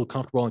 I don't feel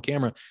comfortable on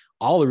camera.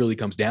 All it really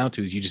comes down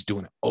to is you just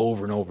doing it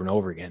over and over and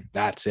over again.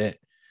 That's it.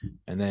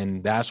 And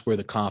then that's where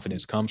the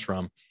confidence comes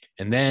from.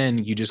 And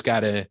then you just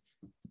gotta,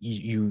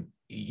 you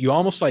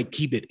almost like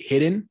keep it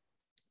hidden,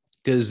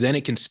 because then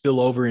it can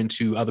spill over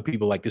into other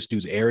people. Like, this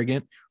dude's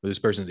arrogant, or this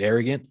person's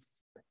arrogant.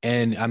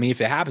 And I mean,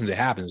 if it happens, it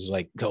happens. It's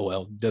like, oh,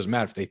 well, it doesn't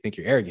matter if they think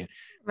you're arrogant.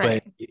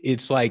 Right. But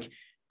it's like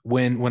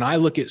when I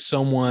look at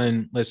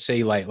someone, let's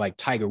say like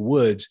Tiger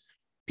Woods,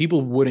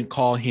 people wouldn't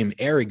call him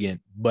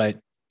arrogant, but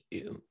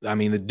I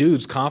mean, the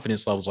dude's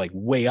confidence level is like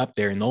way up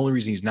there. And the only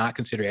reason he's not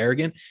considered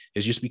arrogant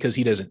is just because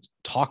he doesn't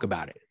talk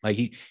about it. Like,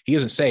 he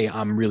doesn't say,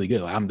 I'm really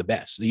good, like, I'm the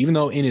best, even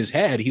though in his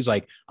head, he's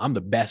like, I'm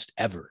the best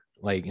ever.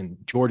 Like, and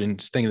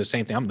Jordan's thinking the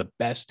same thing. I'm the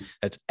best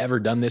that's ever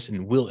done this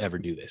and will ever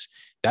do this.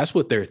 That's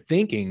what they're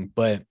thinking,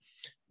 but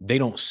they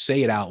don't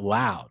say it out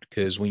loud,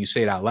 because when you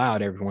say it out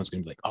loud, everyone's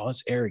going to be like, oh,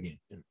 it's arrogant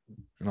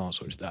and all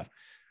sort of stuff.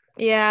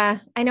 Yeah,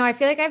 I know. I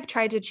feel like I've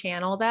tried to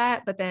channel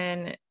that, but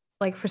then,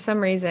 like, for some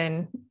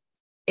reason,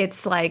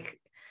 it's like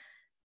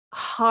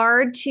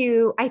hard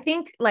to, I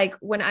think, like,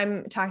 when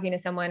I'm talking to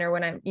someone, or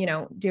when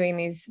I'm, doing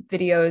these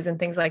videos and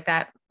things like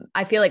that,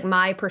 I feel like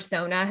my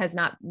persona has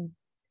not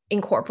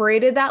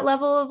incorporated that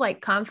level of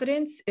like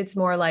confidence. It's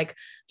more like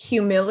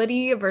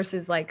humility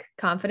versus like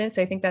confidence.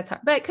 So I think that's hard,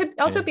 but it could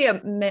also be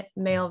a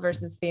male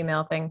versus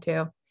female thing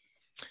too.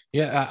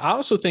 Yeah. I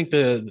also think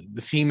the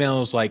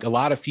females, like, a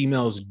lot of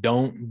females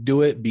don't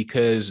do it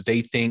because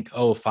they think,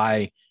 oh, if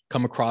I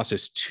come across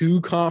as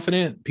too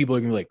confident, people are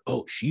gonna be like,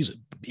 oh, she's a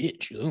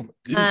bitch. Oh my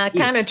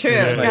goodness. Kind of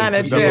true. Kind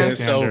of true.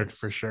 So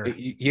for sure.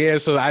 Yeah.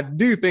 So I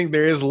do think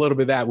there is a little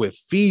bit of that with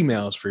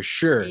females for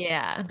sure.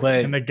 Yeah.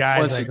 But and the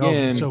guys like, again,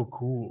 oh, he's so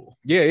cool.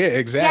 Yeah.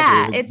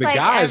 Exactly. Yeah, it's the like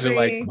guys are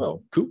like,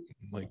 oh, cool.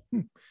 Like,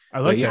 I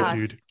like that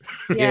dude.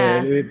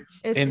 Yeah.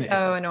 It's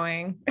so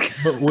annoying.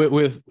 But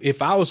with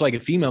if I was like a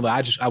female,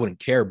 I wouldn't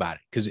care about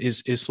it, because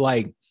it's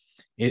like,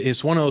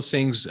 it's one of those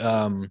things.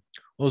 What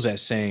was that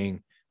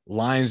saying?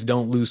 Lions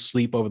don't lose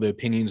sleep over the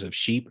opinions of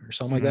sheep, or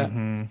something like that.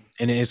 And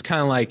it's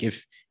kind of like,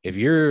 if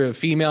you're a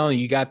female and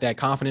you got that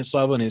confidence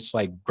level and it's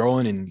like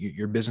growing and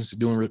your business is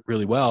doing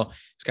really well,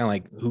 it's kind of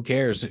like, who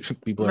cares if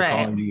people are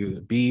calling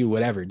you B,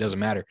 whatever, it doesn't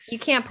matter. You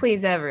can't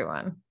please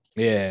everyone.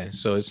 Yeah.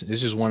 So it's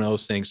just one of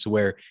those things to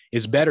where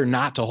it's better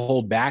not to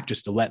hold back,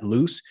 just to let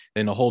loose,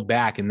 than to hold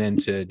back and then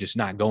to just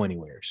not go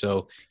anywhere.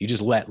 So you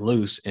just let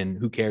loose, and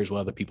who cares what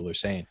other people are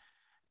saying.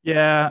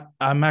 Yeah,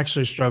 I'm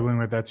actually struggling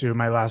with that too.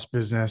 My last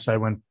business,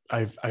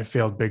 I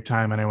failed big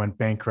time and I went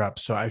bankrupt.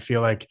 So I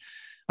feel like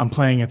I'm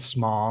playing it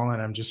small, and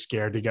I'm just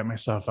scared to get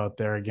myself out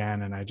there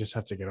again. And I just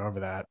have to get over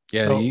that.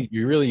 Yeah, so,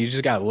 you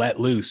just got to let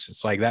loose.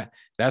 It's like that.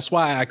 That's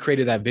why I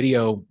created that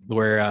video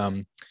where,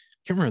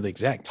 I can't remember the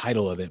exact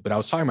title of it, but I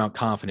was talking about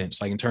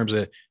confidence, like in terms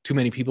of too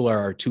many people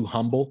are too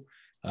humble.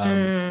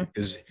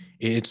 Because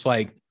it's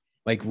like,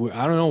 I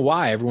don't know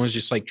why everyone's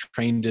just like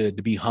trained to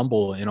be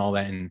humble and all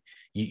that. And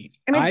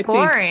it's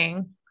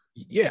boring.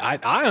 I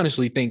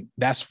honestly think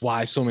that's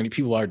why so many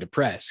people are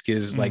depressed,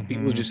 because like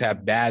people just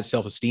have bad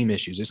self-esteem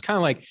issues. It's kind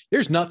of like,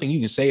 there's nothing you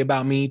can say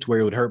about me to where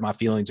it would hurt my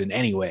feelings in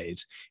any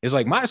ways. It's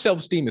like, my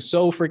self-esteem is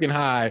so freaking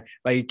high,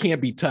 like it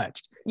can't be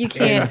touched. You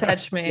can't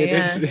touch me.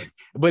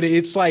 But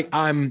it's like,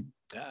 I'm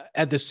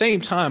at the same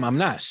time, I'm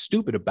not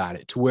stupid about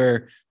it, to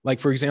where, like,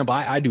 for example,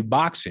 I do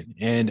boxing,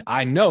 and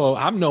I know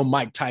I'm no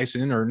Mike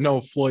Tyson or no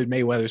Floyd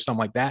Mayweather, something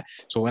like that.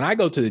 So when I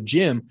go to the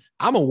gym,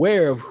 I'm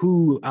aware of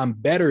who I'm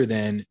better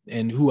than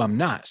and who I'm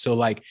not. So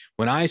like,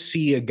 when I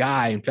see a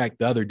guy, in fact,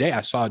 the other day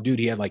I saw a dude,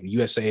 he had like a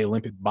USA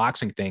Olympic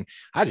boxing thing.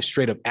 I just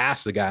straight up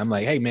asked the guy, I'm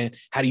like, hey man,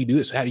 how do you do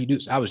this? How do you do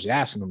this? I was just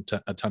asking him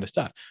a ton of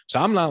stuff.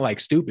 So I'm not like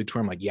stupid to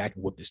where I'm like, yeah, I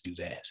can whoop this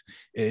dude's ass.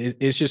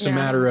 It's just a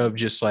matter of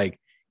just like,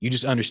 you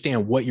just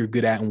understand what you're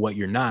good at and what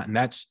you're not. And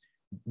that's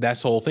the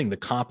whole thing, the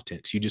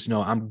competence. You just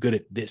know, I'm good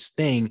at this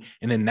thing.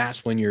 And then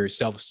that's when your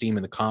self-esteem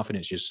and the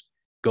confidence just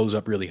goes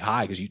up really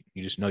high, because you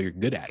just know you're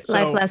good at it.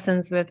 Life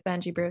lessons with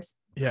Benji Bruce.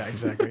 Yeah,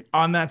 exactly.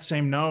 On that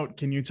same note,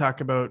 can you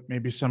talk about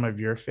maybe some of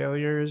your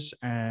failures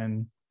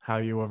and how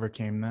you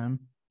overcame them?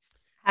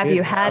 Have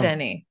you had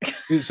any?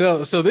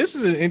 So this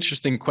is an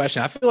interesting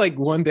question. I feel like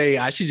one day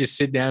I should just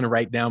sit down and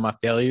write down my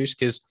failures,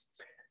 because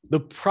The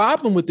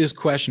problem with this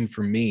question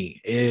for me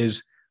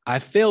is I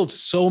failed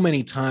so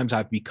many times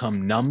I've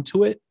become numb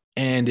to it.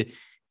 And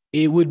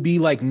it would be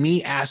like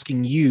me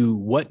asking you,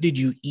 what did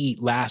you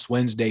eat last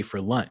Wednesday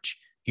for lunch?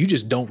 You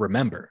just don't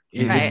remember.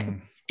 It's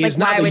Like,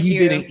 not that you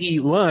didn't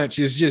eat lunch.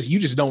 It's just, you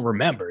just don't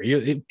remember.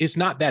 It's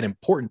not that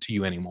important to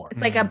you anymore.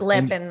 It's like a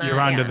blip in the, you're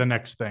on to the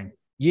next thing.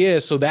 Yeah.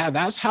 So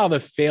that's how the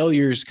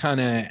failures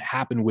kind of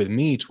happen with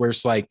me, to where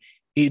it's like,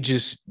 it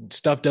just,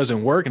 stuff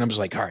doesn't work. And I'm just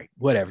like, all right,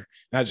 whatever.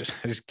 And I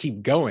just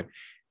keep going.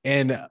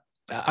 And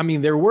I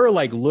mean, there were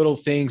like little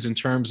things in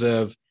terms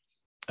of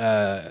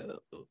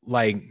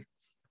like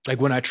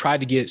when I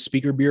tried to get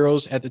speaker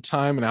bureaus at the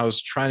time, and I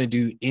was trying to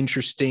do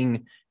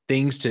interesting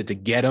things to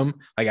get them.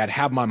 Like I'd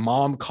have my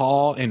mom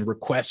call and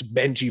request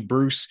Benji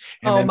Bruce.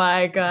 And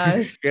my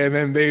gosh. And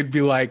then they'd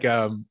be like,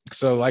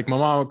 so like my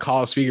mom would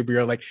call a speaker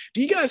bureau, like,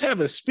 do you guys have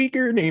a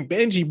speaker named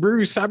Benji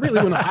Bruce? I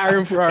really want to hire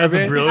him for our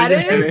event. That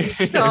is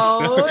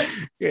so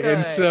good.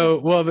 And so,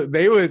 well,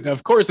 they would,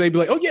 of course, they'd be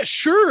like, oh yeah,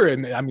 sure.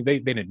 And I mean, they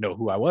didn't know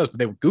who I was, but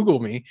they would Google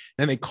me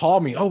and they call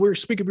me. Oh, we're a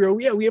speaker bureau.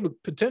 Yeah, we have a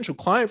potential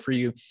client for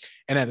you.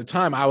 And at the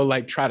time I would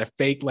like try to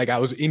fake like I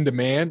was in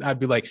demand. I'd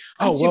be like,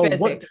 oh,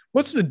 well,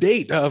 what's the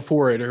date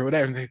for it or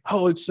whatever? And they,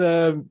 oh, it's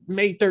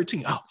May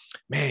 13th. Oh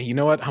man, you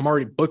know what? I'm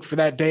already booked for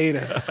that date.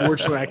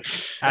 Unfortunately,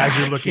 as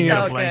you're looking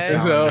at a blank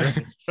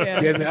calendar. So,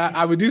 yeah,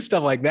 I would do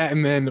stuff like that.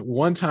 And then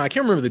one time, I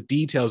can't remember the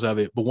details of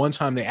it, but one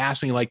time they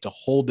asked me like to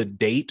hold the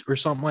date or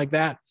something like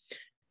that.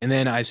 And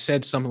then I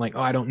said something like,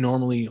 oh, I don't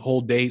normally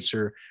hold dates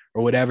or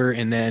whatever.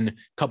 And then a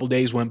couple of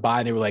days went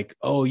by. They were like,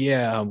 oh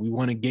yeah, we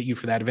want to get you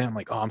for that event. I'm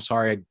like, oh, I'm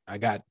sorry. I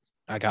got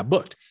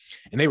booked.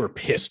 And they were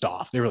pissed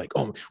off. They were like,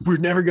 oh, we're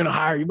never going to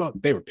hire you.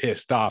 But they were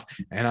pissed off.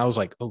 And I was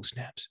like, oh,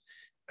 snaps.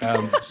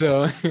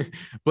 So,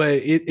 but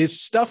it's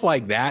stuff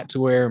like that to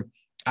where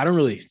I don't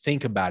really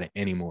think about it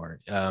anymore.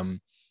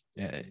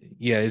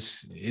 Yeah,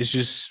 it's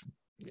just.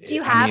 Do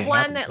you have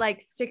one that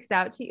like sticks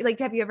out to you? Like,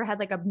 have you ever had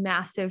like a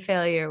massive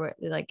failure where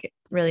like it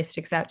really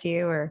sticks out to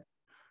you, or?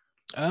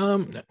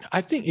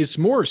 I think it's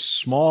more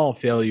small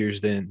failures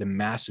than the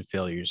massive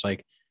failures.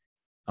 Like,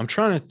 I'm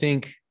trying to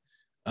think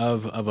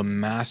of a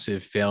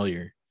massive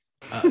failure.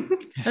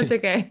 That's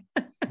okay.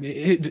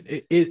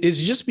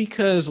 It's just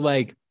because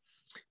like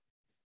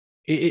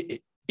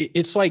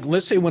it's like,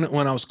 let's say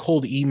when I was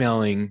cold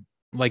emailing,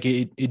 like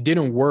it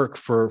didn't work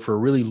for a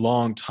really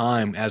long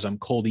time as I'm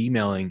cold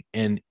emailing.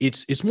 And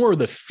it's more of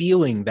the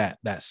feeling that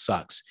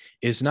sucks.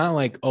 It's not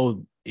like,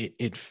 oh,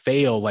 it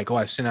failed. Like, oh,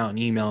 I sent out an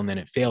email and then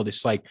it failed.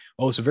 It's like,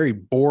 oh, it's a very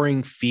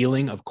boring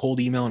feeling of cold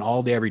emailing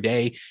all day, every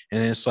day.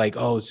 And it's like,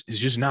 oh, it's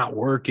just not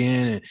working.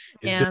 And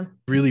it doesn't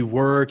really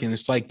work. And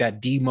it's like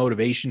that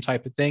demotivation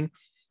type of thing.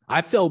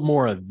 I felt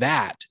more of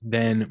that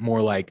than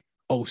more like,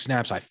 oh,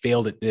 snaps, I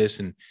failed at this.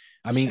 And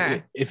I mean,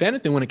 if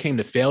anything, when it came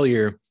to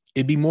failure,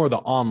 it'd be more the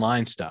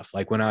online stuff.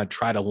 Like when I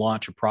try to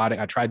launch a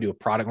product, I tried to do a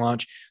product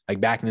launch,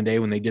 like back in the day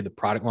when they did the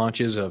product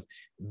launches of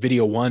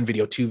video 1,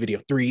 video 2,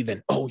 video 3,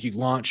 then, oh, you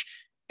launch.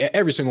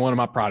 Every single one of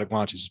my product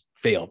launches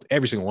failed.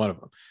 Every single one of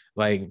them.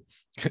 Like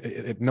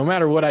no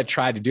matter what I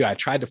tried to do, I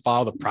tried to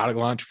follow the product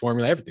launch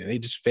formula, everything. They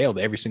just failed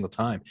every single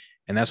time.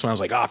 And that's when I was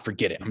like, oh,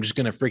 forget it. I'm just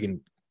going to freaking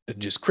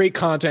just create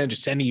content,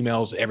 just send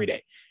emails every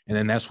day. And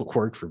then that's what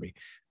worked for me.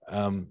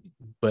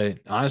 But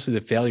honestly,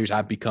 the failures,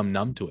 I've become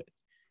numb to it.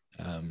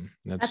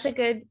 That's a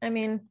good, I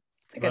mean,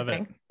 it's a good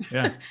thing.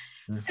 Yeah.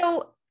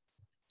 So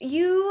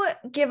you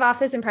give off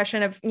this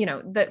impression of, you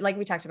know, that like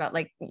we talked about,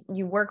 like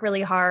you work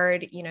really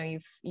hard, you know,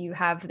 you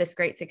have this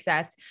great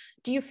success.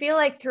 Do you feel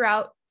like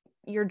throughout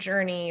your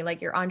journey,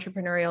 like your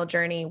entrepreneurial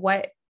journey,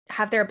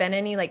 have there been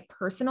any like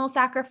personal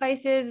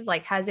sacrifices?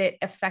 Like, has it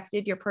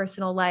affected your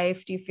personal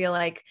life? Do you feel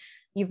like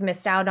you've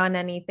missed out on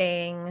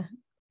anything?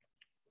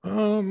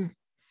 No,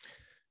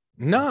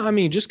 I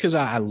mean, just because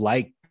I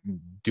like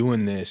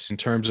doing this in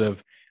terms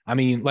of, I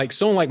mean, like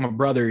someone like my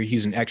brother,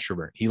 he's an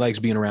extrovert. He likes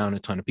being around a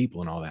ton of people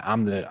and all that.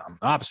 I'm the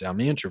opposite. I'm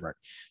the introvert.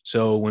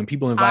 So when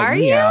people invite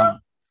me out,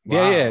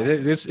 yeah,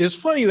 it's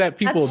funny that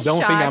people don't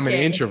think I'm an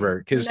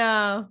introvert, because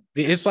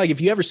it's like,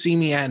 if you ever see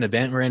me at an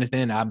event or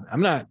anything,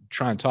 I'm not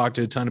trying to talk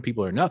to a ton of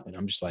people or nothing.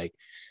 I'm just like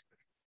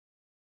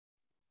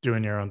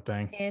doing your own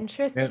thing.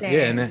 Interesting.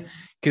 Yeah, and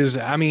because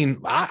I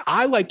mean,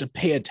 I like to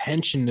pay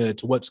attention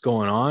to what's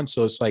going on.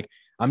 So it's like,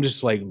 I'm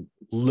just like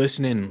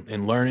listening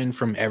and learning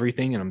from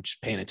everything, and I'm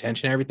just paying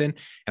attention to everything.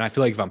 And I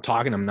feel like if I'm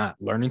talking, I'm not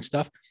learning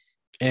stuff.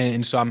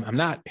 And so I'm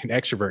not an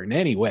extrovert in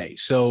any way.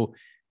 So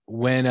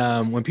when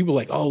people are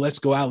like, oh, let's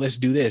go out, let's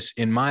do this,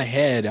 in my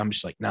head, I'm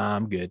just like, nah,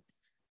 I'm good.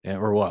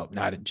 Or well,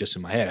 not just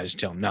in my head. I just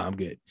tell them, nah, I'm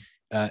good.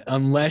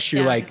 Unless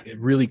you're like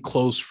really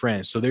close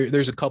friends. So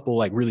there's a couple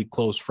like really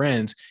close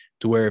friends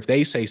to where if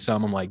they say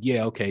something, I'm like,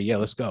 yeah, okay, yeah,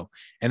 let's go.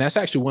 And that's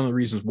actually one of the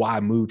reasons why I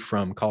moved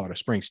from Colorado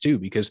Springs too,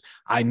 because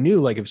I knew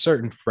like if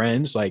certain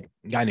friends, like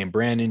a guy named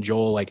Brandon,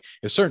 Joel, like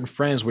if certain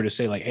friends were to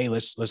say like, hey,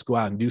 let's go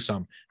out and do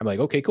something, I'm like,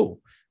 okay, cool.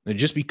 And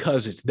just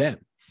because it's them.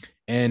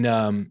 And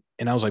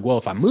I was like, well,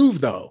 if I move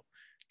though,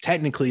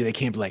 technically they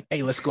can't be like,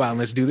 hey, let's go out and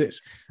let's do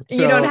this.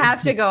 So, you don't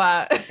have to go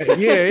out.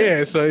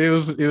 yeah. So it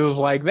was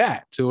like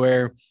that, to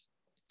where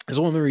it's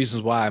one of the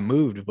reasons why I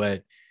moved.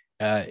 But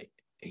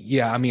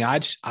yeah, I mean,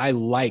 I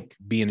like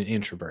being an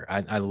introvert.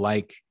 I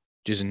like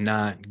just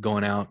not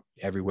going out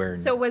everywhere.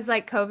 So was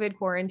like COVID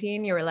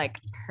quarantine, you were like,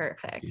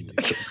 perfect.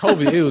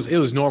 COVID, it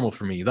was normal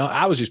for me. Though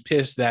I was just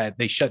pissed that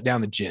they shut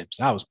down the gyms.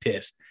 I was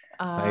pissed.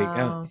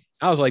 Like,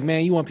 I was like,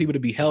 man, you want people to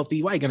be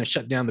healthy? Why are you going to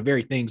shut down the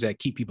very things that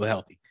keep people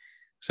healthy?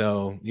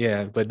 So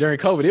yeah, but during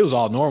COVID, it was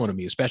all normal to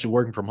me, especially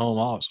working from home,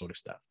 all that sort of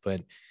stuff.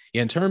 But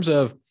yeah, in terms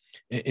of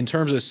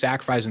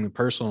sacrificing the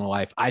personal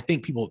life, I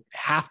think people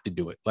have to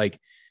do it. Like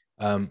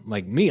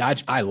me,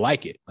 I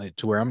like it, like,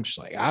 to where I'm just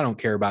like, I don't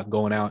care about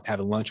going out,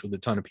 having lunch with a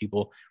ton of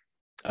people.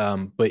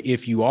 But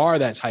if you are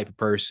that type of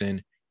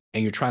person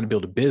and you're trying to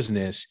build a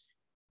business,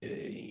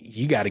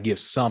 you got to give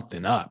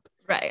something up.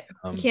 Right.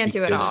 You can't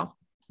do it all.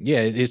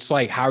 Yeah. It's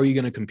like, how are you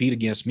going to compete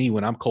against me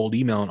when I'm cold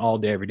emailing all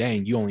day, every day,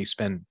 and you only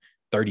spend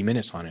 30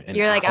 minutes on it?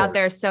 You're like out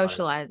there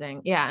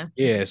socializing. Yeah.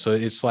 Yeah. So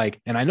it's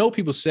like, and I know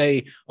people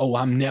say, oh,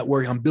 I'm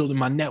networking, I'm building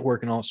my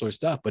network and all sort of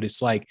stuff, but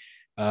it's like,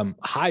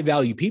 high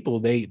value people,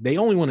 they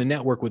only want to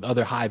network with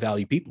other high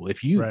value people.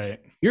 If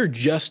you're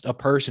just a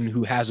person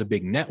who has a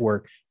big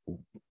network,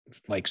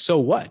 like, so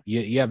what?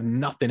 You have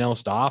nothing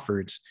else to offer.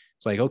 It's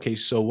like, okay,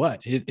 so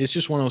what? It's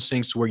just one of those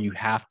things to where you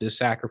have to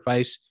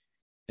sacrifice,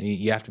 and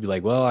you have to be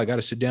like, well, I got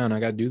to sit down, I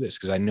got to do this,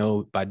 because I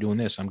know by doing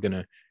this, I'm going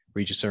to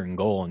reach a certain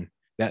goal. And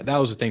that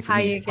was the thing for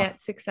me. How you get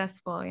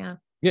successful. Yeah.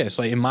 Yeah. It's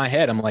like in my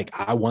head, I'm like,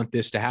 I want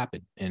this to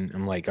happen. And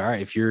I'm like, all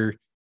right, if you're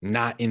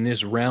not in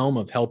this realm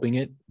of helping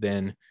it,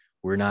 then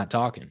we're not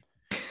talking.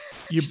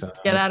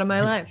 Get out of my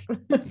life.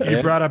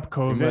 You brought up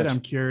COVID. I'm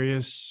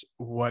curious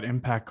what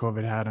impact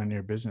COVID had on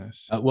your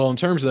business. Well, in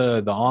terms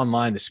of the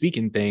online, the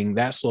speaking thing,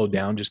 that slowed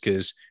down just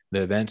because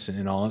the events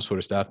and all that sort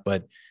of stuff.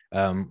 But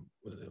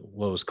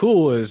what was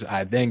cool is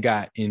I then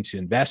got into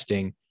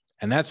investing,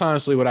 and that's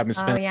honestly what I've been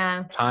spending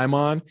time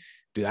on.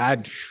 Dude,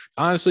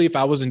 honestly, if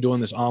I wasn't doing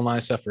this online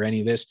stuff or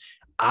any of this,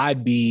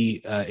 I'd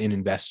be an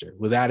investor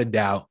without a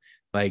doubt.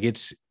 Like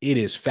it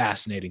is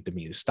fascinating to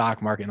me, the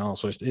stock market and all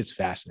sorts. It's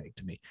fascinating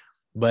to me.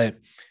 But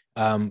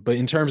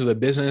in terms of the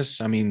business,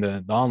 I mean,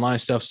 the online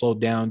stuff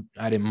slowed down.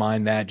 I didn't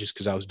mind that just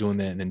because I was doing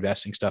the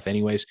investing stuff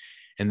anyways.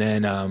 And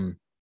then, and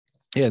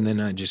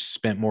then I just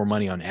spent more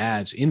money on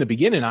ads. In the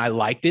beginning, I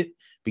liked it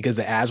because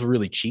the ads were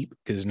really cheap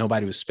because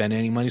nobody was spending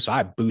any money. So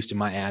I boosted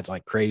my ads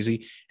like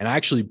crazy. And I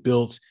actually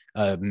built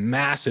a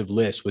massive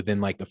list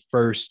within like the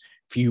first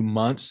few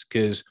months,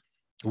 because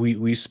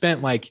we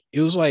spent like,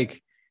 it was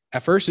like,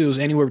 at first it was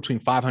anywhere between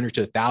 500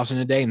 to 1,000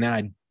 a day. And then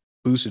I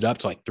boosted up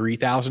to like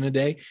 3,000 a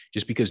day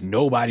just because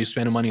nobody's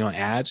spending money on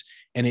ads.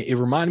 And it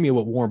reminded me of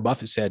what Warren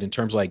Buffett said in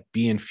terms of like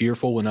being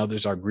fearful when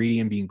others are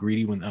greedy and being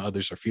greedy when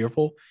others are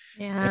fearful.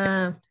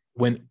 Yeah. And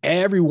when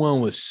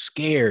everyone was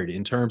scared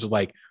in terms of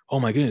like,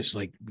 oh my goodness,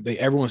 like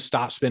everyone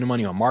stopped spending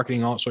money on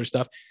marketing, all that sort of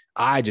stuff,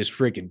 I just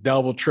freaking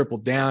double,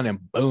 tripled down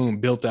and boom,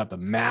 built up a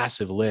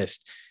massive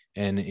list.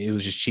 And it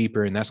was just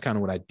cheaper. And that's kind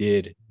of what I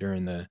did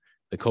during the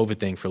COVID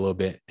thing for a little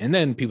bit. And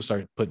then people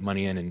started putting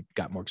money in and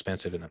got more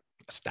expensive, and I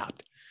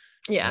stopped.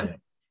 Yeah.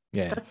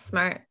 Yeah. That's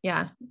smart.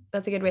 Yeah.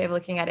 That's a good way of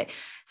looking at it.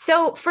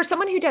 So for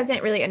someone who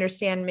doesn't really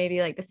understand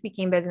maybe like the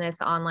speaking business,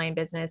 the online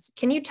business,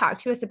 can you talk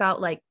to us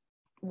about like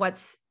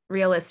what's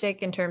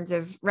realistic in terms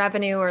of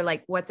revenue, or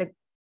like what's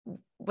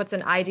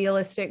an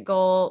idealistic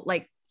goal?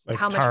 Like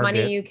how much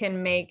money you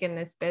can make in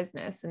this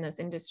business, in this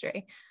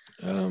industry?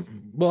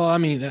 Well, I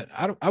mean,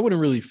 I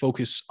wouldn't really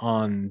focus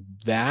on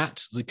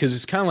that because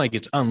it's kind of like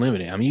it's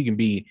unlimited. I mean, you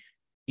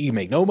can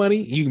make no money,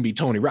 you can be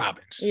Tony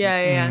Robbins.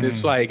 Yeah.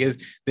 It's like,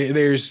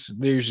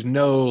 there's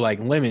no like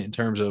limit in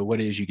terms of what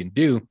it is you can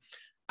do.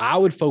 I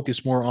would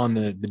focus more on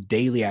the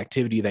daily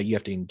activity that you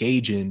have to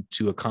engage in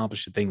to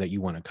accomplish the thing that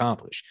you want to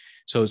accomplish.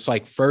 So it's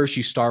like, first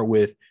you start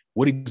with,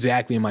 what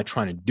exactly am I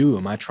trying to do?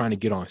 Am I trying to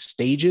get on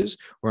stages,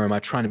 or am I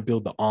trying to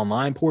build the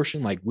online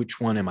portion? Like,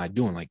 which one am I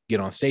doing? Like, get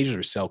on stages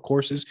or sell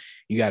courses?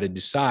 You got to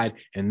decide.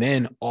 And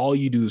then all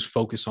you do is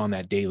focus on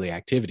that daily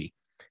activity.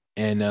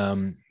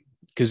 And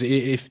because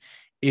if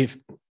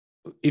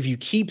you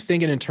keep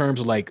thinking in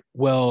terms of like,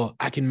 well,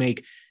 I can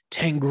make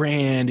 10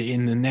 grand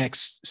in the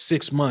next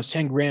 6 months,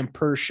 10 grand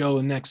per show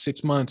in the next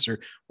 6 months or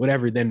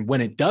whatever, then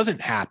when it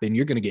doesn't happen,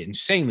 you're going to get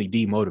insanely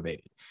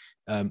demotivated.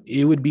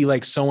 It would be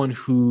like someone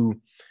who's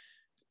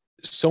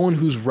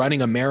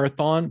running a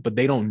marathon, but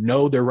they don't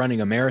know they're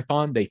running a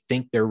marathon. They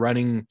think they're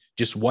running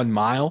just 1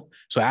 mile.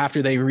 So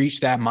after they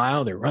reach that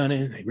mile, they're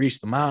running, they reach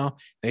the mile,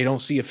 they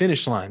don't see a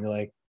finish line. They're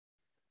like,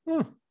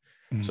 oh.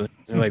 So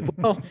they're like,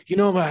 well,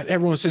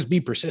 everyone says be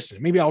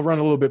persistent. Maybe I'll run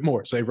a little bit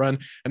more. So they run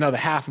another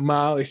half a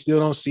mile. They still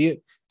don't see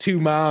it. 2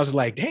 miles,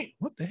 like, dang,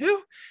 what the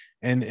hell?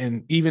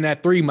 And even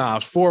at 3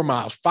 miles, 4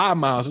 miles, 5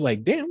 miles,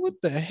 like, damn, what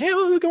the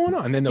hell is going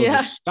on? And then they'll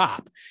just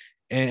stop.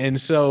 And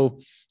so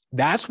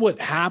that's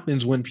what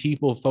happens when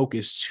people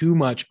focus too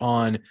much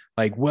on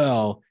like,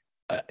 well,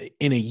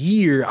 in a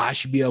year, I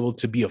should be able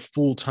to be a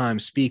full-time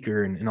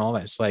speaker and all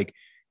that. It's like,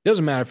 it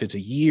doesn't matter if it's a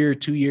year,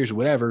 2 years, or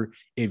whatever.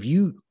 If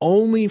you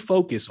only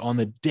focus on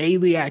the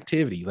daily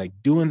activity, like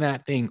doing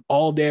that thing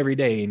all day, every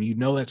day,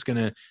 and that's going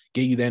to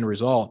get you the end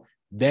result,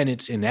 then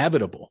it's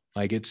inevitable.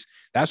 Like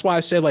that's why I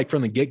said, like,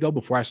 from the get-go,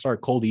 before I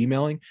started cold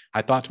emailing,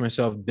 I thought to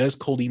myself, does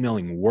cold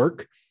emailing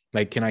work?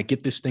 Like, can I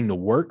get this thing to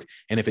work?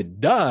 And if it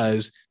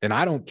does, then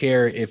I don't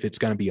care if it's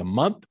going to be a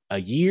month, a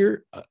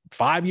year,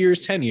 5 years,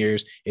 10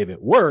 years. If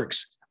it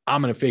works,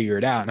 I'm going to figure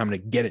it out and I'm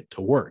going to get it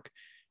to work.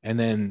 And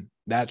then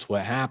that's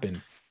what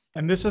happened.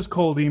 And this is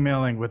cold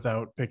emailing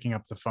without picking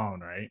up the phone,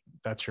 right?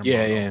 That's your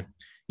model.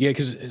 Yeah.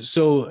 Because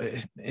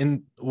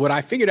and what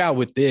I figured out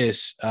with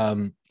this,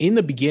 in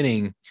the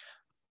beginning,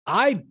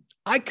 I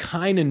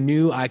kind of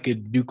knew I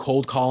could do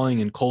cold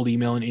calling and cold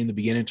emailing in the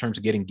beginning in terms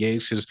of getting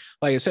gigs. Because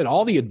like I said,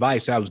 all the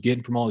advice I was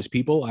getting from all these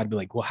people, I'd be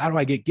like, well, how do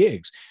I get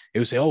gigs? It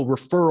would say, oh,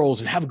 referrals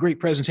and have a great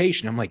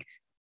presentation. I'm like,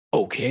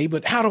 okay,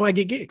 but how do I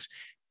get gigs?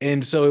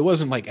 And so it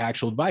wasn't like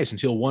actual advice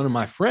until one of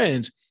my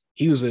friends,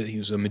 he was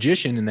a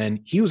magician. And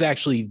then he was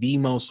actually the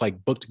most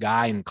like booked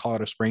guy in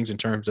Colorado Springs in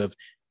terms of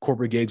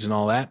corporate gigs and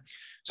all that.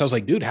 So I was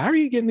like, dude, how are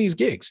you getting these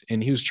gigs?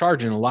 And he was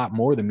charging a lot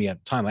more than me at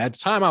the time. At the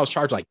time I was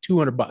charging like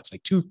 $200,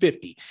 like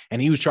 $250.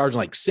 And he was charging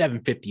like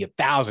 $750,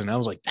 $1,000. I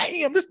was like,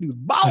 damn, this dude's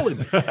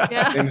balling.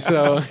 Yeah. And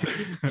so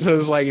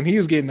it's like, and he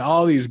was getting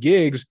all these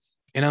gigs.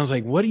 And I was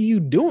like, what are you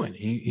doing?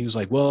 He was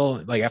like,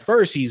 well, like at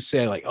first he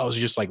said like, oh, it's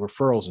just like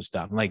referrals and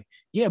stuff. I'm like,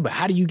 yeah, but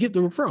how do you get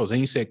the referrals? And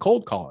he said,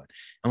 cold calling.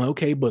 I'm like,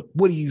 okay, but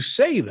what do you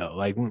say though?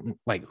 Like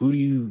who do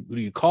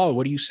you call?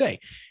 What do you say?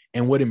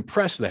 And what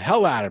impressed the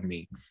hell out of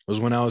me was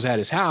when I was at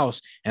his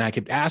house and I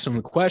kept asking him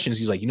the questions.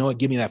 He's like, you know what?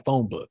 Give me that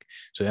phone book.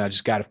 So I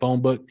just got a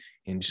phone book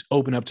and just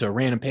open up to a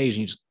random page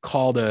and you just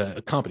called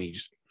a company,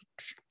 just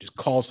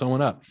call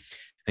someone up.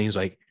 And he's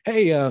like,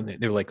 hey,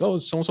 they were like, oh,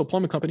 it's so-and-so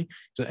plumbing company.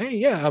 So, hey,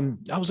 yeah,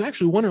 I was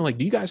actually wondering, like,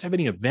 do you guys have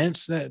any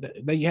events that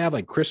you have,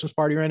 like Christmas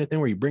party or anything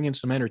where you bring in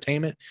some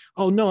entertainment?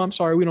 Oh, no, I'm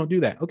sorry, we don't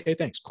do that. Okay,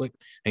 thanks. Click.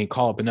 And you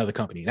call up another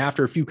company. And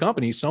after a few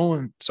companies,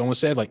 someone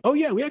said like, oh,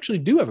 yeah, we actually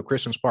do have a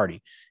Christmas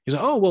party. He's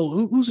like, oh, well,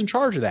 who's in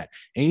charge of that?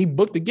 And he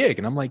booked a gig.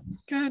 And I'm like,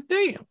 God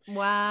damn.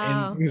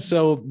 Wow. And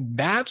so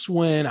that's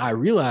when I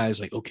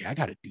realized like, okay, I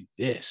got to do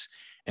this.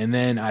 And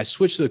then I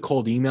switched to the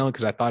cold email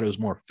because I thought it was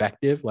more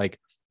effective. Like,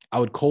 I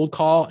would cold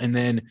call and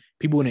then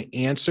people wouldn't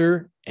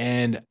answer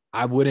and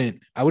I wouldn't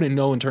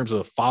know in terms of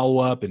the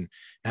follow-up and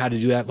how to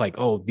do that. Like,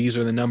 oh, these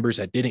are the numbers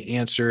that didn't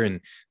answer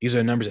and these are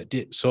the numbers that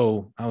did.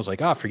 So I was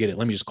like, oh, forget it.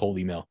 Let me just cold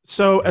email.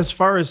 So as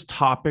far as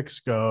topics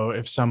go,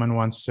 if someone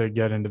wants to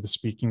get into the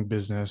speaking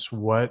business,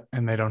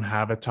 and they don't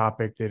have a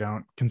topic, they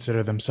don't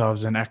consider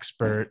themselves an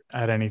expert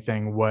at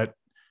anything, what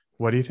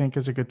do you think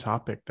is a good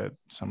topic that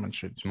someone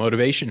should?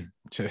 Motivation.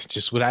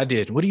 Just what I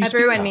did. What do you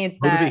Everyone needs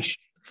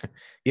motivation.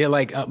 Yeah,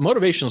 like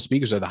motivational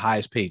speakers are the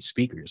highest paid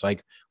speakers.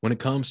 Like when it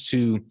comes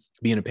to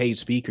being a paid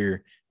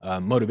speaker,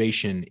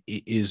 motivation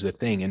is the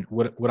thing. And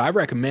what I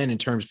recommend in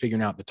terms of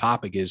figuring out the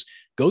topic is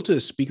go to the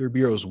Speaker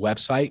Bureau's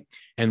website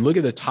and look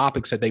at the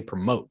topics that they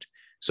promote.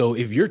 So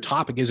if your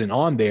topic isn't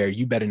on there,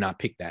 you better not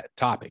pick that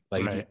topic.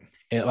 Like, right.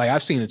 Like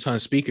I've seen a ton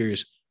of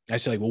speakers. I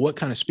say like, well, what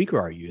kind of speaker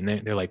are you? And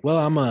they're like,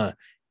 well,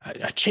 I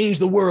change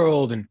the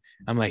world. And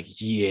I'm like,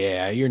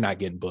 yeah, you're not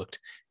getting booked.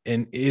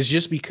 And it's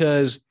just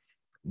because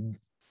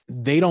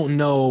they don't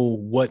know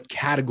what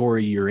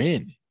category you're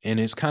in. And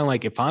it's kind of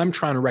like if I'm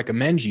trying to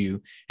recommend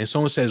you and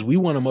someone says, we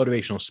want a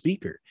motivational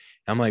speaker.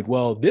 I'm like,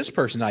 well, this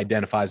person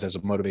identifies as a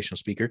motivational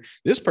speaker.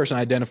 This person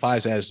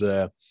identifies as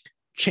a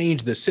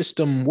change the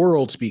system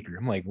world speaker.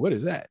 I'm like, what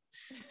is that?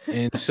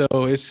 And so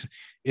it's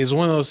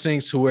one of those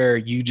things to where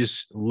you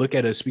just look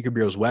at a Speaker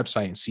Bureau's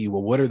website and see,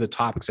 well, what are the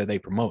topics that they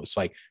promote? It's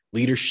like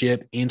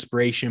leadership,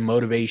 inspiration,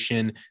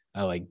 motivation,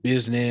 like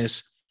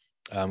business,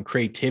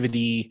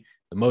 creativity,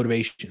 the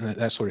motivation,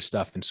 that sort of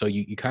stuff. And so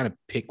you kind of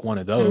pick one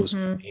of those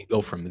and you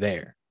go from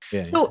there.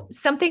 Yeah. So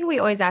something we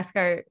always ask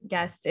our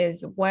guests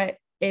is, what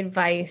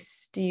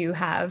advice do you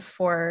have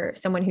for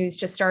someone who's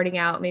just starting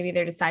out? Maybe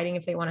they're deciding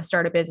if they want to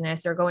start a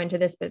business or go into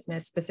this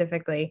business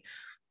specifically.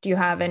 Do you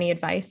have any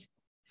advice?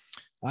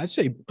 I'd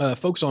say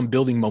focus on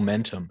building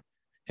momentum.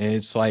 And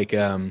it's like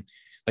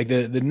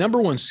the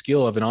number one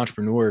skill of an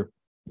entrepreneur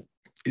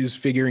is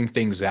figuring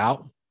things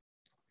out.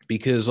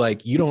 Because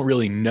like, you don't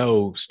really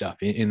know stuff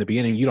in the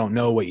beginning. You don't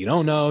know what you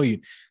don't know. You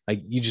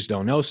just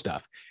don't know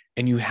stuff.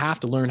 And you have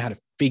to learn how to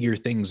figure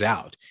things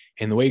out.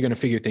 And the way you're going to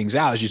figure things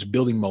out is just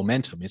building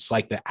momentum. It's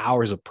like the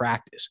hours of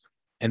practice.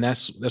 And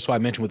that's why I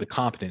mentioned with the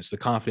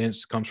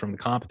confidence comes from the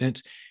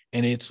competence.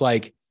 And it's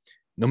like,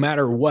 no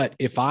matter what,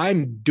 if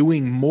I'm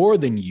doing more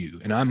than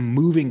you and I'm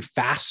moving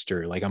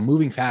faster,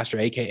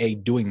 AKA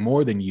doing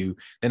more than you,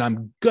 then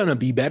I'm going to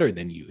be better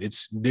than you.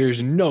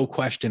 There's no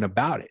question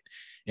about it.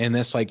 And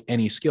that's like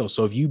any skill.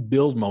 So if you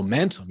build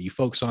momentum, you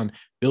focus on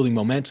building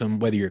momentum,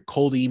 whether you're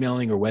cold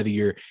emailing or whether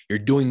you're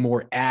doing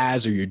more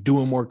ads or you're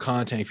doing more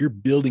content, if you're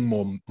building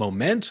more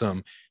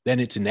momentum, then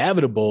it's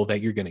inevitable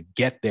that you're going to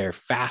get there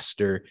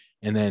faster.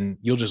 And then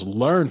you'll just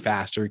learn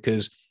faster,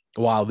 because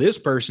while this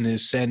person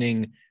is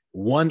sending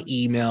one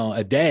email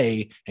a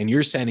day and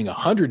you're sending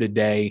 100 a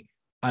day,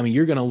 I mean,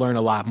 you're going to learn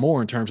a lot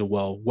more in terms of,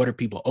 well, what are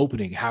people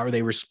opening? How are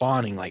they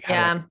responding? Like,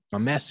 how a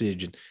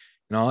message and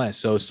all that.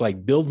 So it's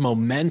like build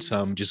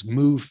momentum, just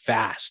move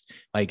fast,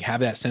 like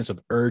have that sense of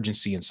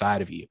urgency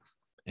inside of you.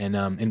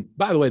 And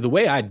by the way, the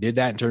way I did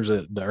that in terms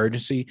of the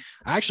urgency,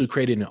 I actually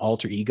created an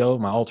alter ego.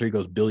 My alter ego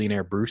is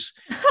Billionaire Bruce.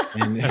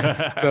 And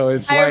so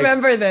it's I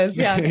remember this.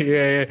 Yeah.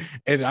 yeah.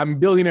 And I'm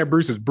Billionaire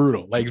Bruce is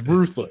brutal, like it's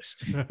ruthless.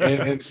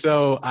 And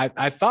so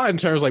I thought in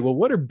terms like, well,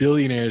 what are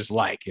billionaires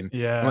like? And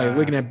I'm like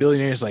looking at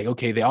billionaires, like,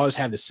 okay, they always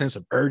have this sense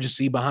of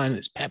urgency behind it,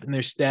 this pep in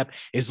their step.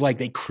 It's like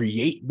they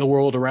create the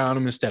world around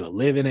them instead of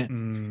living it.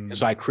 And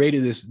so I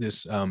created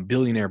this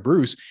Billionaire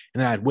Bruce,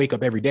 and then I'd wake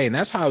up every day. And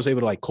that's how I was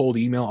able to like cold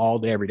email all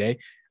day, every day.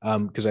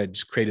 Because I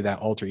just created that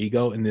alter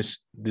ego, and this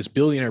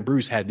Billionaire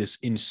Bruce had this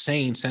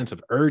insane sense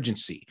of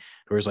urgency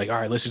where it's like, all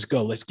right, let's just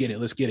go, let's get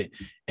it.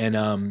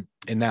 And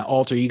that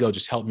alter ego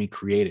just helped me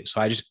create it.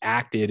 So I just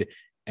acted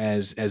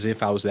as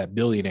if I was that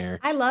billionaire.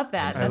 I love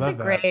that. That's a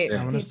great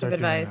piece of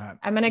advice.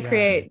 I'm going to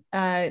create,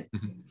 I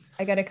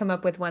got to come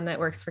up with one that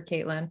works for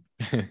Caitlin.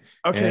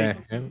 Okay.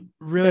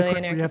 Really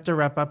quick, we have to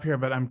wrap up here,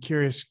 but I'm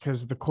curious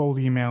because the cold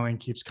emailing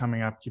keeps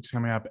coming up.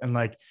 And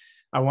like,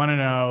 I want to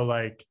know,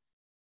 like,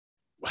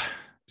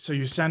 so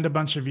you send a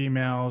bunch of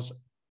emails.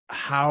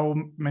 How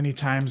many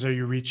times are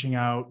you reaching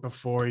out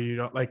before you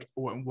don't like,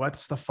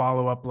 what's the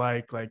follow-up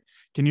like? Like,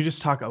 can you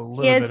just talk a little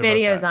bit? He has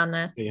videos on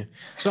this. Yeah.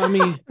 So, I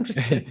mean,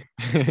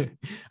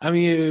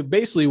 it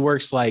basically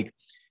works like,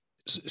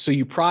 so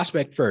you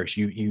prospect first,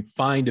 you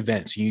find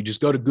events, you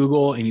just go to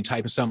Google and you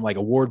type in something like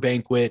award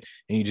banquet,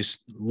 and you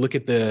just look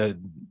at the,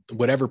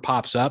 whatever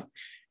pops up.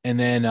 And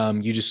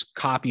then you just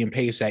copy and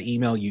paste that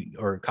email,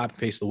 or copy and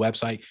paste the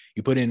website,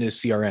 you put it into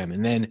CRM,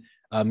 and then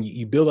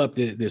you build up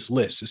this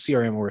list, a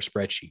CRM or a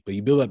spreadsheet, but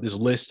you build up this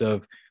list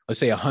of, let's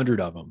say 100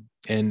 of them,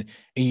 and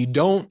you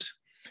don't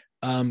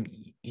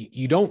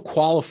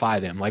qualify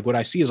them. Like what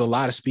I see is a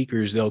lot of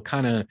speakers, they'll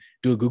kind of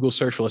do a Google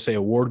search for, let's say,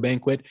 award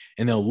banquet,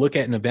 and they'll look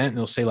at an event and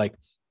they'll say like,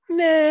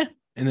 nah,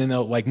 and then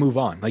they'll like move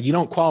on. Like you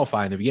don't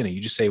qualify in the beginning.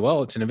 You just say,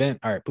 well, it's an event.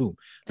 All right, boom.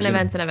 An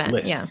event's an event.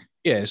 List.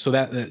 Yeah. So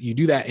that you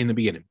do that in the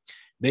beginning.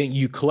 Then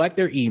you collect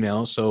their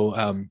emails. So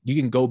you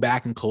can go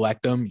back and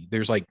collect them.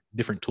 There's like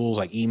different tools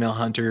like Email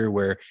Hunter,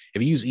 where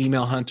if you use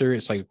Email Hunter,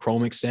 it's like a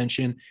Chrome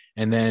extension.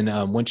 And then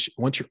once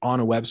you're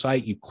on a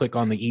website, you click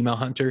on the Email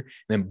Hunter, and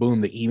then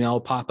boom, the email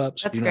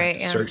pop-ups. That's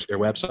great. Search their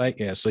website.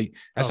 Yeah. So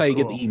that's how you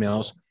get the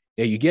emails.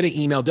 Yeah. You get an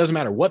email. Doesn't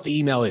matter what the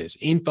email is,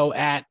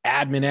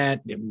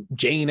 info@admin@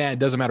 Jane@,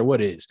 doesn't matter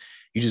what it is.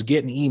 You just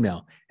get an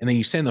email, and then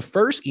you send the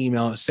first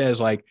email. It says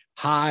like,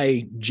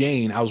 hi,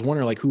 Jane, I was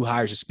wondering like who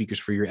hires the speakers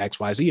for your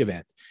XYZ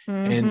event.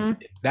 And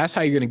that's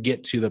how you're going to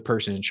get to the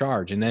person in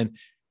charge. And then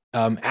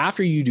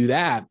after you do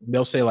that,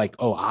 they'll say like,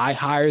 oh, I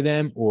hire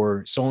them,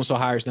 or so-and-so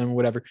hires them, or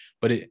whatever.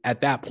 But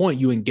at that point,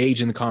 you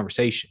engage in the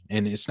conversation,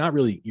 and it's not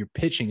really, you're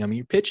pitching. I mean,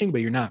 you're pitching,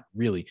 but you're not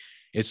really.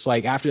 It's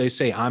like after they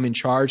say I'm in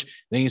charge,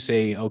 then you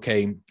say,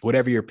 okay,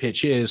 whatever your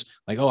pitch is,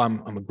 like, oh,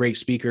 I'm a great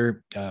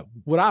speaker.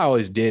 What I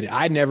always did,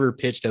 I never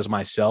pitched as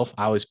myself.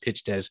 I always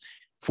pitched as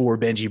for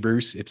Benji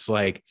Bruce. It's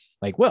like,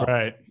 well,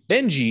 right.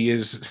 Benji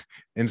is,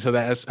 and so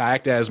I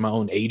act as my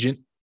own agent.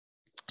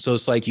 So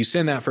it's like you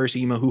send that first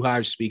email, who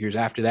hires speakers.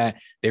 After that,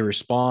 they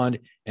respond,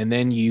 and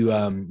then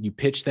you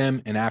pitch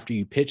them. And after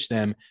you pitch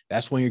them,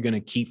 that's when you're going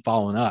to keep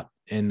following up.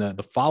 And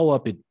the follow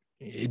up,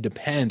 it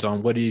depends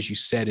on what it is you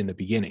said in the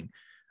beginning.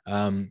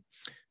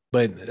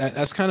 But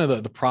that's kind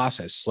of the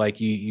process. Like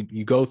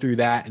you go through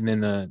that, and then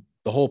the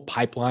whole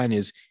pipeline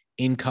is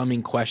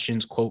incoming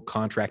questions, quote,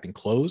 contract, and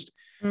closed.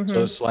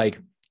 So it's like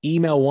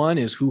email 1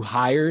 is who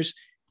hires.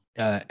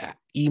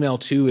 Email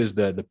 2 is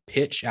the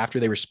pitch. After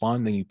they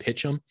respond, then you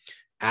pitch them.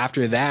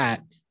 After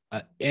that,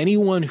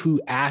 anyone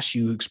who asks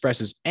you, who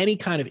expresses any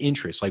kind of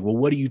interest, like, well,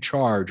 what do you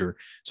charge, or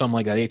something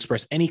like that, they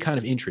express any kind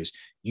of interest,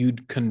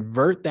 you'd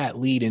convert that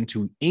lead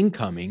into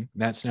incoming.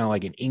 That's now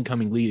like an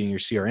incoming lead in your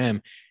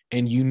CRM.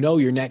 And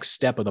your next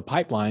step of the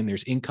pipeline,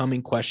 there's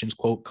incoming, questions,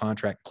 quote,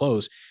 contract,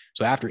 close.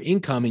 So after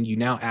incoming, you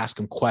now ask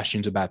them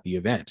questions about the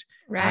event.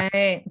 Right.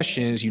 After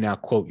questions, you now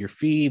quote your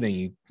fee, then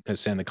you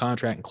send the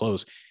contract and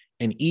close.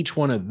 And each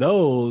one of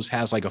those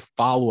has like a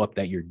follow-up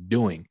that you're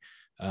doing.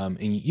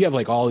 And you have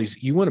like all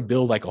these, you want to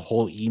build like a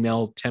whole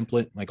email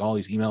template, like all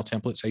these email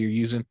templates that you're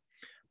using.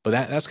 But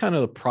that's kind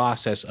of the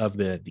process of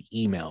the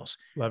emails.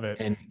 Love it.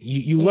 And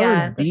you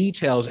learn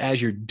details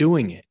as you're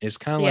doing it. It's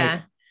kind of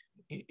like,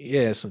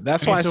 yes,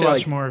 that's why I say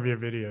watch more of your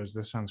videos.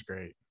 This sounds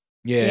great.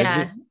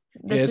 Yeah.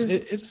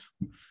 It's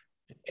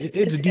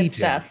detailed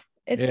stuff.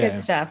 It's good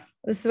stuff.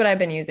 This is what I've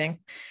been using.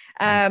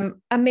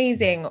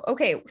 Amazing.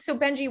 Okay. So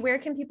Benji, where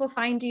can people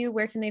find you?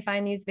 Where can they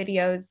find these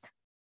videos?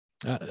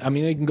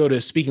 They can go to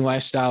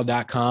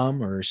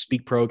speakinglifestyle.com or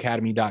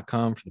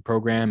speakproacademy.com for the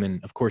program.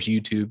 And of course,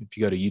 YouTube. If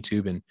you go to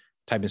YouTube and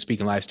type in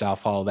Speaking Lifestyle,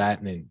 follow that,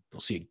 and then you'll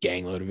see a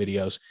gang load of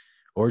videos.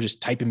 Or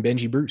just type in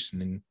Benji Bruce,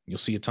 and then you'll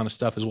see a ton of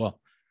stuff as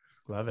well.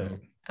 Love it.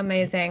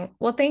 Amazing.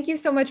 Well, thank you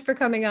so much for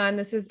coming on.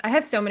 I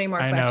have so many more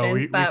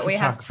questions, but we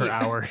have to for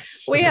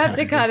hours. We have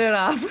to cut it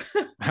off.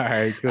 All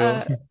right,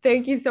 cool.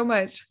 Thank you so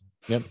much.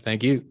 Yep.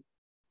 Thank you.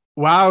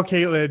 Wow,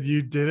 Caitlin,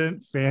 you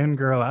didn't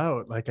fangirl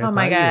out like I thought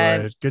my God.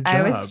 you would. Good job.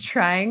 I was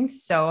trying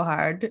so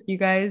hard, you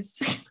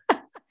guys.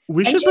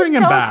 We should Benji's bring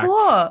him so back.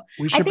 Cool.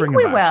 We I should think bring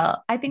we him back.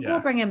 will. I think Yeah. we'll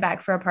bring him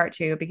back for a part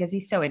 2 because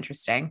he's so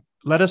interesting.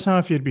 Let us know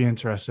if you'd be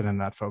interested in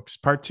that, folks.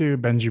 Part 2,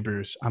 Benji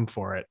Bruce. I'm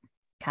for it.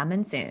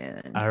 Coming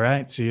soon. All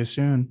right. See you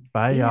soon.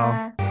 Bye, See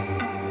y'all.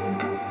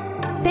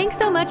 ya. Thanks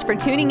so much for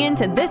tuning in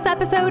to this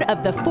episode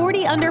of the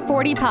 40 Under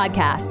 40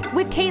 podcast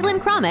with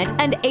Caitlin Crommett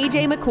and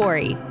AJ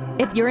McQuarrie.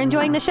 If you're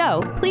enjoying the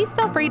show, please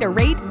feel free to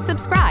rate,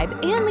 subscribe,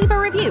 and leave a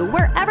review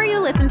wherever you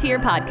listen to your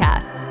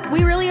podcasts.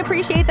 We really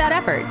appreciate that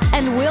effort,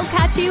 and we'll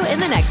catch you in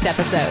the next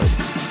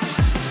episode.